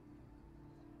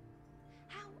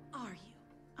 How are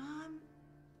you? I'm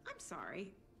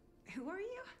sorry. Who are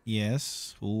you?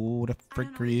 Yes. Who the I don't frick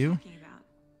know are what you? you're talking about.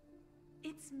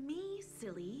 It's me,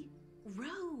 silly.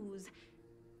 Rose.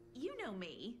 You know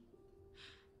me.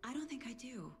 I don't think I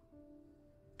do.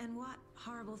 And what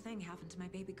horrible thing happened to my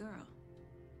baby girl?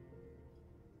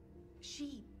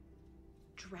 She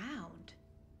drowned.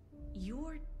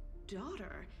 Your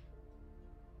daughter.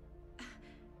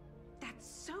 That's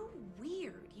so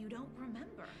weird you don't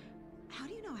remember. How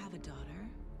do you know I have a daughter?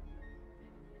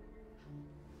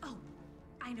 Oh,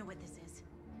 I know what this is.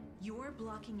 You're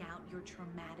blocking out your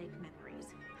traumatic memories.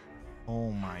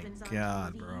 Oh my Happens on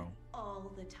God, TV bro.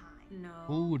 all the time. No.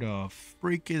 Who the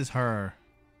freak is her?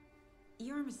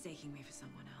 You're mistaking me for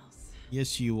someone else.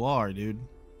 Yes, you are, dude.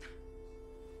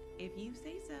 If you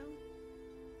say so.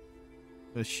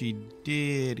 But she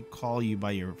did call you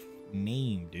by your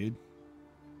name, dude.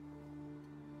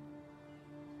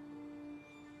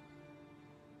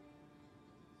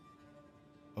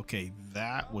 Okay,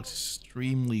 that was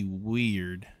extremely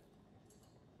weird.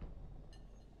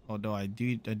 Although I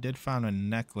did find a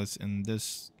necklace in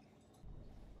this.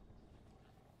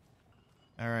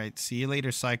 All right, see you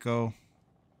later, Psycho.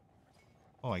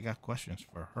 Oh, I got questions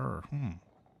for her.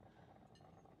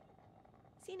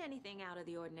 Seen anything out of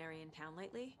the ordinary in town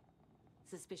lately?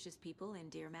 Suspicious people in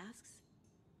deer masks?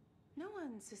 No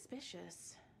one's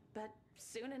suspicious. But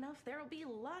soon enough, there'll be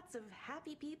lots of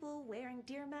happy people wearing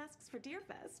deer masks for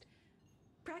Deerfest.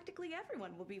 Practically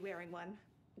everyone will be wearing one.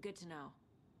 Good to know.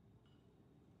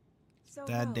 So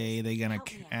That Rose, day they're gonna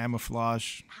help me out.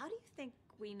 camouflage How do you think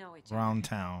we know each other? around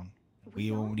town.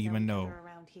 We all won't even each know. other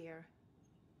around here.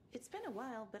 It's been a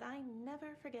while, but I never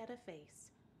forget a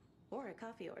face. Or a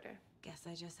coffee order. Guess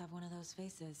I just have one of those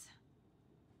faces.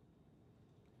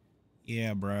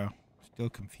 Yeah, bro. Still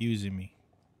confusing me.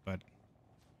 But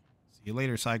see you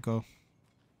later, Psycho.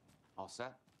 All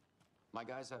set? My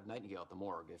guys have Nightingale at the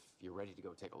morgue if you're ready to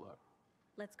go take a look.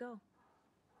 Let's go.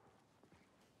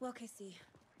 Well, Casey,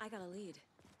 I got a lead.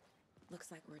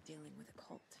 Looks like we're dealing with a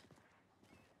cult.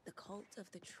 The cult of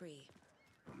the tree.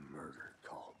 A murder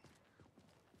cult.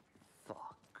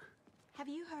 Fuck. Have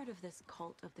you heard of this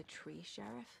cult of the tree,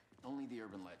 Sheriff? Only the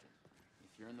urban legend.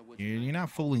 If you're in the woods, You're not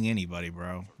fooling anybody,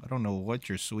 bro. I don't know what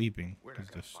you're sweeping because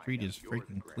the street is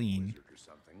freaking clean.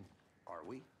 Are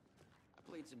we? I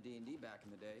played some D&D back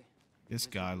in the day. This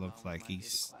guy looks like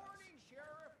he's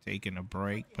taking a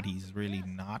break, but he's really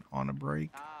not on a break.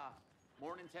 Ah,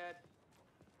 morning, Ted.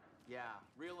 Yeah,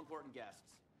 real important guests.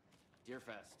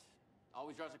 Deerfest.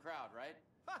 Always draws a crowd, right?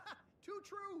 Too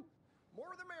true. More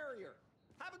the merrier.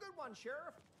 Have a good one,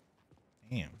 Sheriff.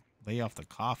 Damn, lay off the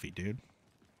coffee, dude.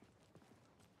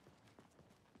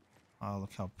 Oh,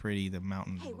 look how pretty the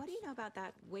mountain Hey, looks. what do you know about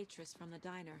that waitress from the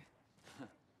diner?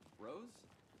 Rose?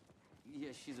 Yeah,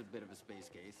 she's a bit of a space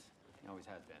case. Always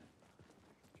has been.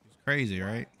 She's crazy,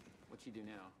 right? What'd she do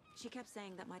now? She kept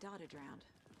saying that my daughter drowned.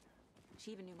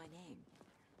 She even knew my name.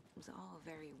 It was all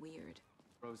very weird.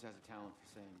 Rose has a talent for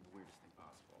saying the weirdest thing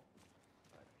possible.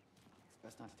 But it's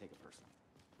best not to take it personally.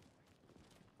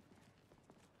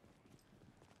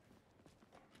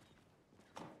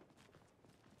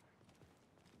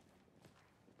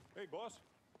 Hey, boss.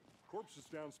 Corpse is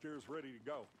downstairs ready to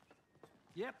go.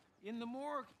 Yep, in the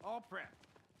morgue, all prepped.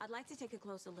 I'd like to take a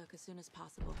closer look as soon as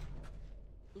possible.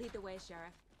 Lead the way,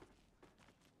 Sheriff.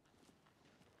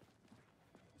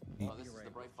 Well, this is the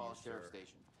Bright Falls Sheriff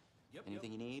Station.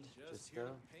 Anything you need, just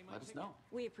let us know.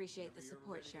 We appreciate the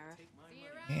support, Sheriff.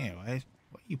 Yeah, why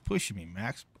are you pushing me,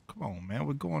 Max? Come on, man.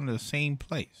 We're going to the same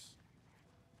place.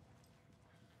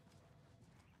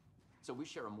 So we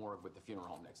share a morgue with the funeral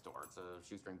home next door. It's a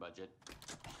shoestring budget.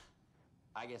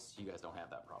 I guess you guys don't have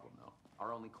that problem, though.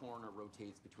 Our only coroner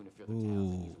rotates between a few other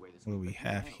towns and he's away this What do week, we but he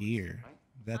have handles, here? right?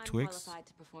 Is that I'm Twix? qualified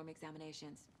to perform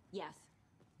examinations. Yes.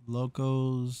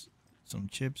 Locos, some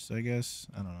chips, I guess.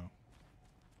 I don't know.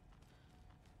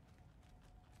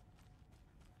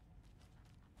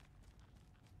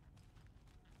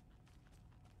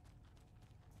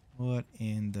 What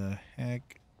in the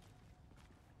heck?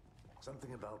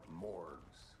 Something about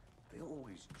morgues. They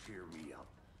always cheer me up.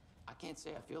 I can't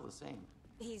say I feel the same.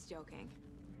 He's joking.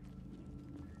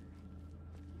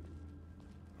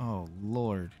 Oh,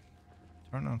 Lord.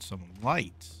 Turn on some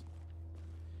lights.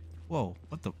 Whoa,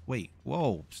 what the? Wait,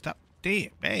 whoa, stop.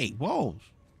 Damn, hey, whoa.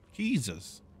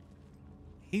 Jesus.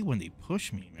 I hate when they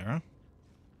push me, man.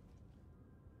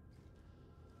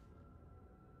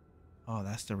 Oh,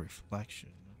 that's the reflection.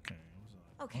 Okay.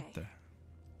 Okay. What the?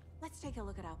 Let's take a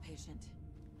look at outpatient.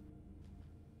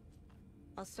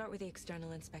 I'll start with the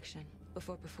external inspection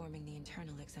before performing the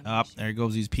internal examination. Up, there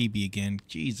goes his PB again.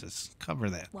 Jesus, cover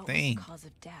that What thing. was the cause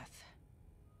of death?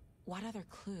 What other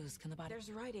clues can the body...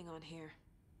 There's writing on here.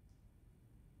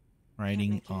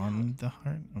 Writing on the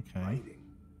heart? Okay. Writing?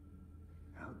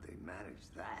 How'd they manage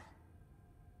that?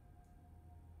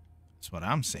 That's what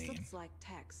I'm This saying. looks like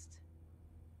text.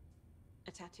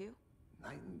 A tattoo?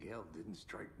 Nightingale didn't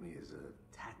strike me as a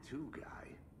tattoo guy.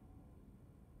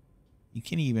 You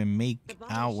can't even make The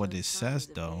body out what shows it signs says,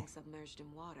 of though. being submerged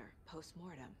in water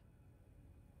post-mortem.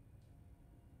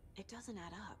 It doesn't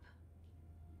add up.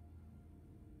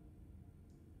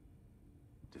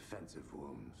 Defensive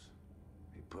wounds.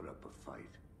 He put up a fight.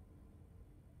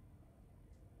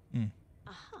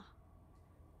 Aha.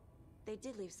 They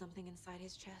did leave something inside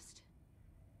his chest.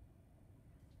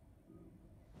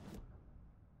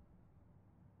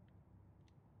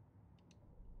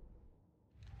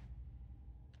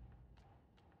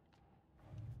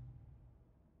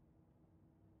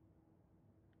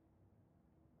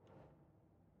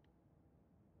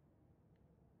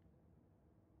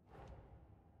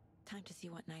 Time to see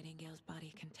what Nightingale's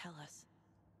body can tell us.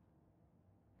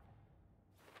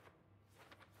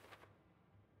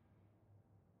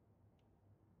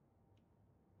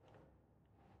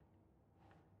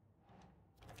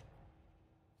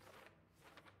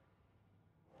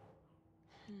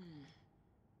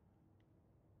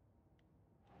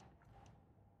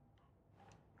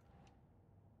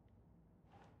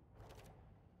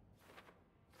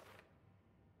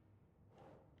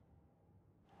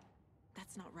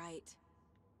 That's not right.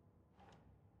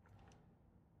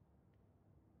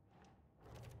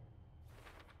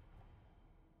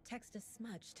 Text is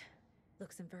smudged.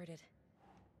 Looks inverted.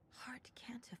 Heart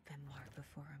can't have been marked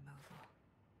before removal.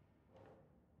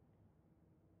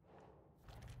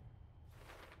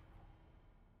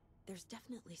 There's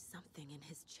definitely something in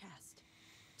his chest.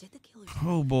 Did the killer...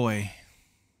 Oh, boy.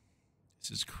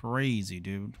 This is crazy,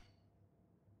 dude.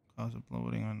 Cause of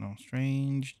bloating, unknown.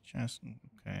 Strange chest.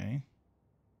 Okay.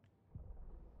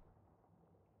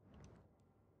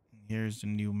 Here's the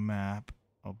new map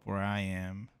of where I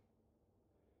am.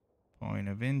 Point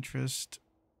of interest.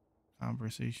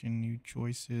 Conversation, new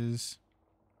choices.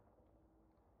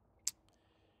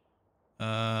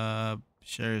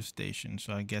 Sheriff station.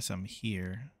 So I guess I'm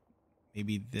here.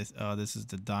 Maybe this, this is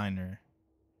the diner.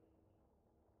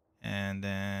 And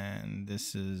then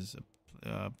this is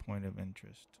a point of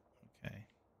interest. Okay.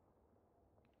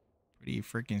 Pretty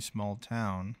freaking small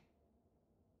town.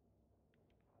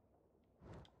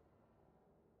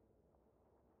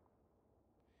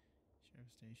 Sheriff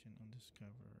station,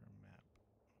 undiscover map.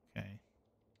 Okay.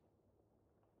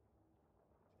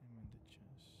 Examine the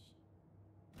chest.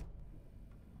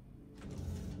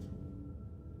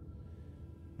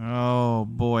 Oh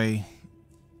boy.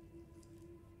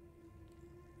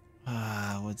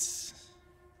 What's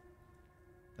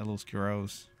that? Looks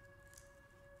gross.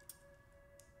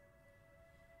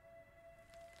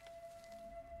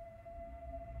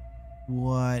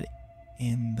 What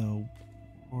in the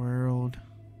world?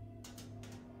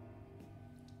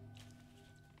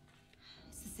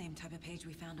 It's the same type of page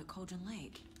we found at Cauldron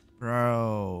Lake.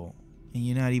 Bro. And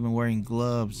you're not even wearing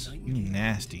gloves. You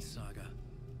nasty. Saga.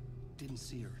 Didn't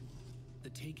see her. The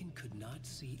Taken could not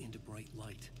see into bright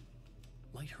light.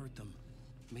 Light hurt them,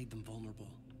 made them vulnerable.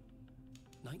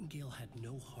 Nightingale had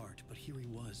no heart, but here he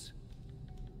was,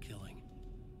 killing.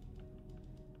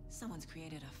 Someone's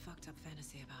created a fucked up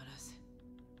fantasy about us.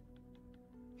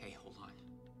 Hey, hold on.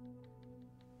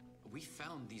 We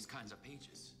found these kinds of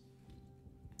pages.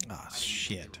 Ah, I didn't think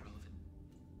shit. they were relevant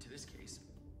to this case.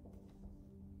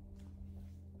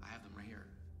 I have them right here.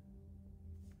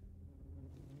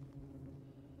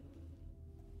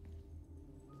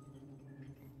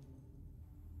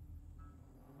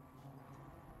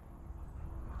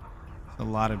 A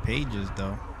lot of pages,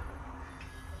 though.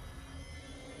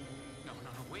 No,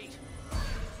 wait.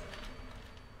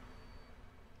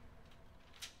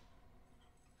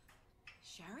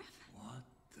 Sheriff? What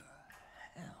the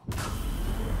hell?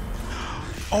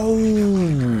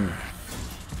 Oh!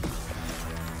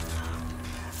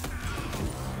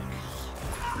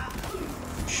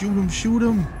 Shoot him, shoot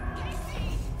him!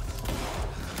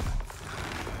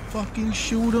 Fucking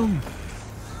shoot him!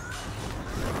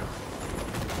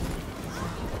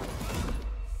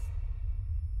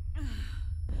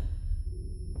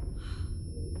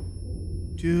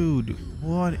 Dude,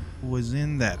 what was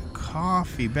in that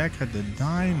coffee back at the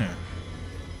diner?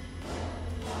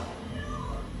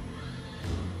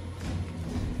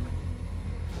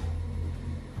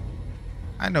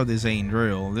 I know this ain't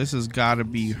real. This has got to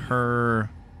be her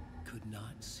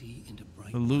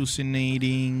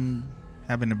hallucinating,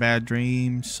 having a bad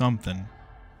dream, something.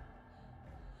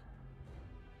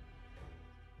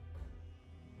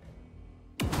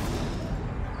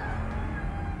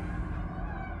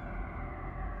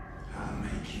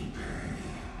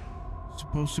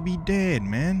 Supposed to be dead,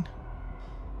 man.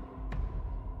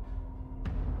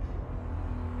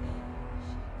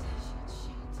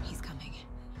 He's coming.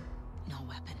 No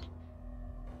weapon.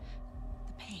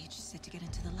 The page said to get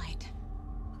into the light.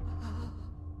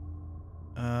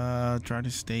 Try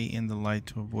to stay in the light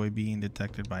to avoid being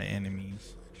detected by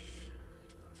enemies.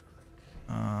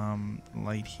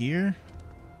 Light here.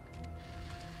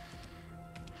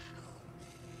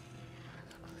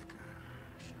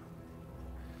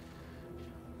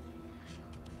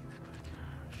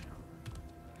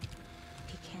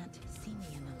 He can't see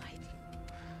me in the light.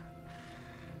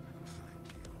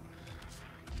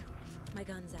 My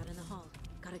gun's out in the hall.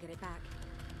 Gotta get it back.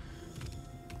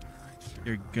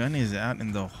 Your gun is out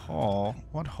in the hall.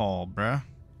 What hall, bruh?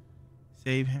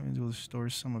 Save him will restore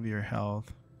some of your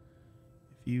health.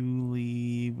 If you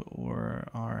leave or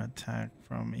are attacked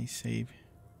from a save,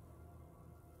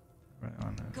 right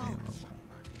on available.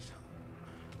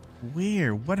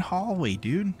 Where? What hallway,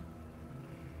 dude?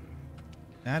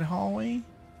 That hallway?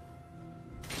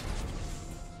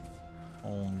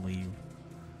 Only.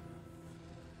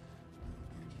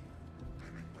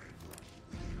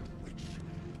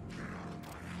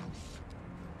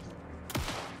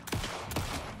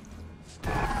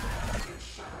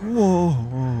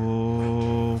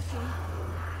 Whoa.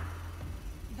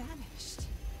 Vanished.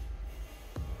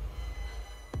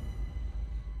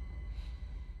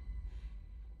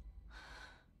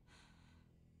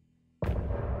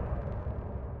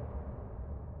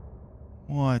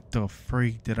 What the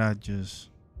freak did I just...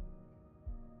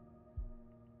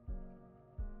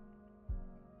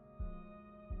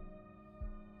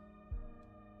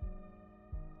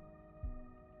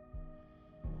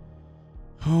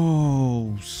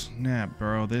 Oh, snap,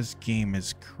 bro. This game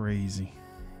is crazy.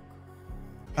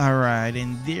 Alright,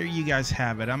 and there you guys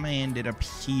have it. I'm gonna end it up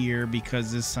here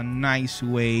because it's a nice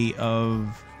way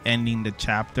of ending the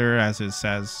chapter, as it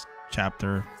says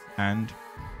chapter end.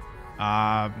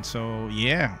 So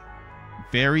yeah,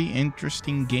 very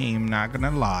interesting game, not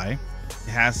gonna lie. It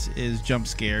has its jump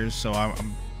scares, so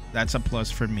that's a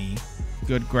plus for me.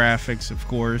 Good graphics, of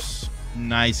course.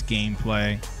 Nice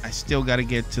gameplay. I still got to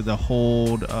get to the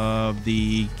hold of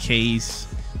the case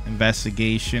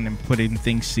investigation and putting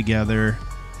things together.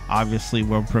 Obviously,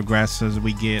 we'll progress as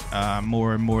we get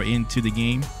more and more into the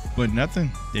game. But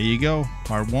nothing. There you go.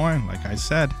 Part 1. Like I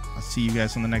said, I'll see you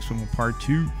guys on the next one with part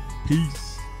 2. Peace.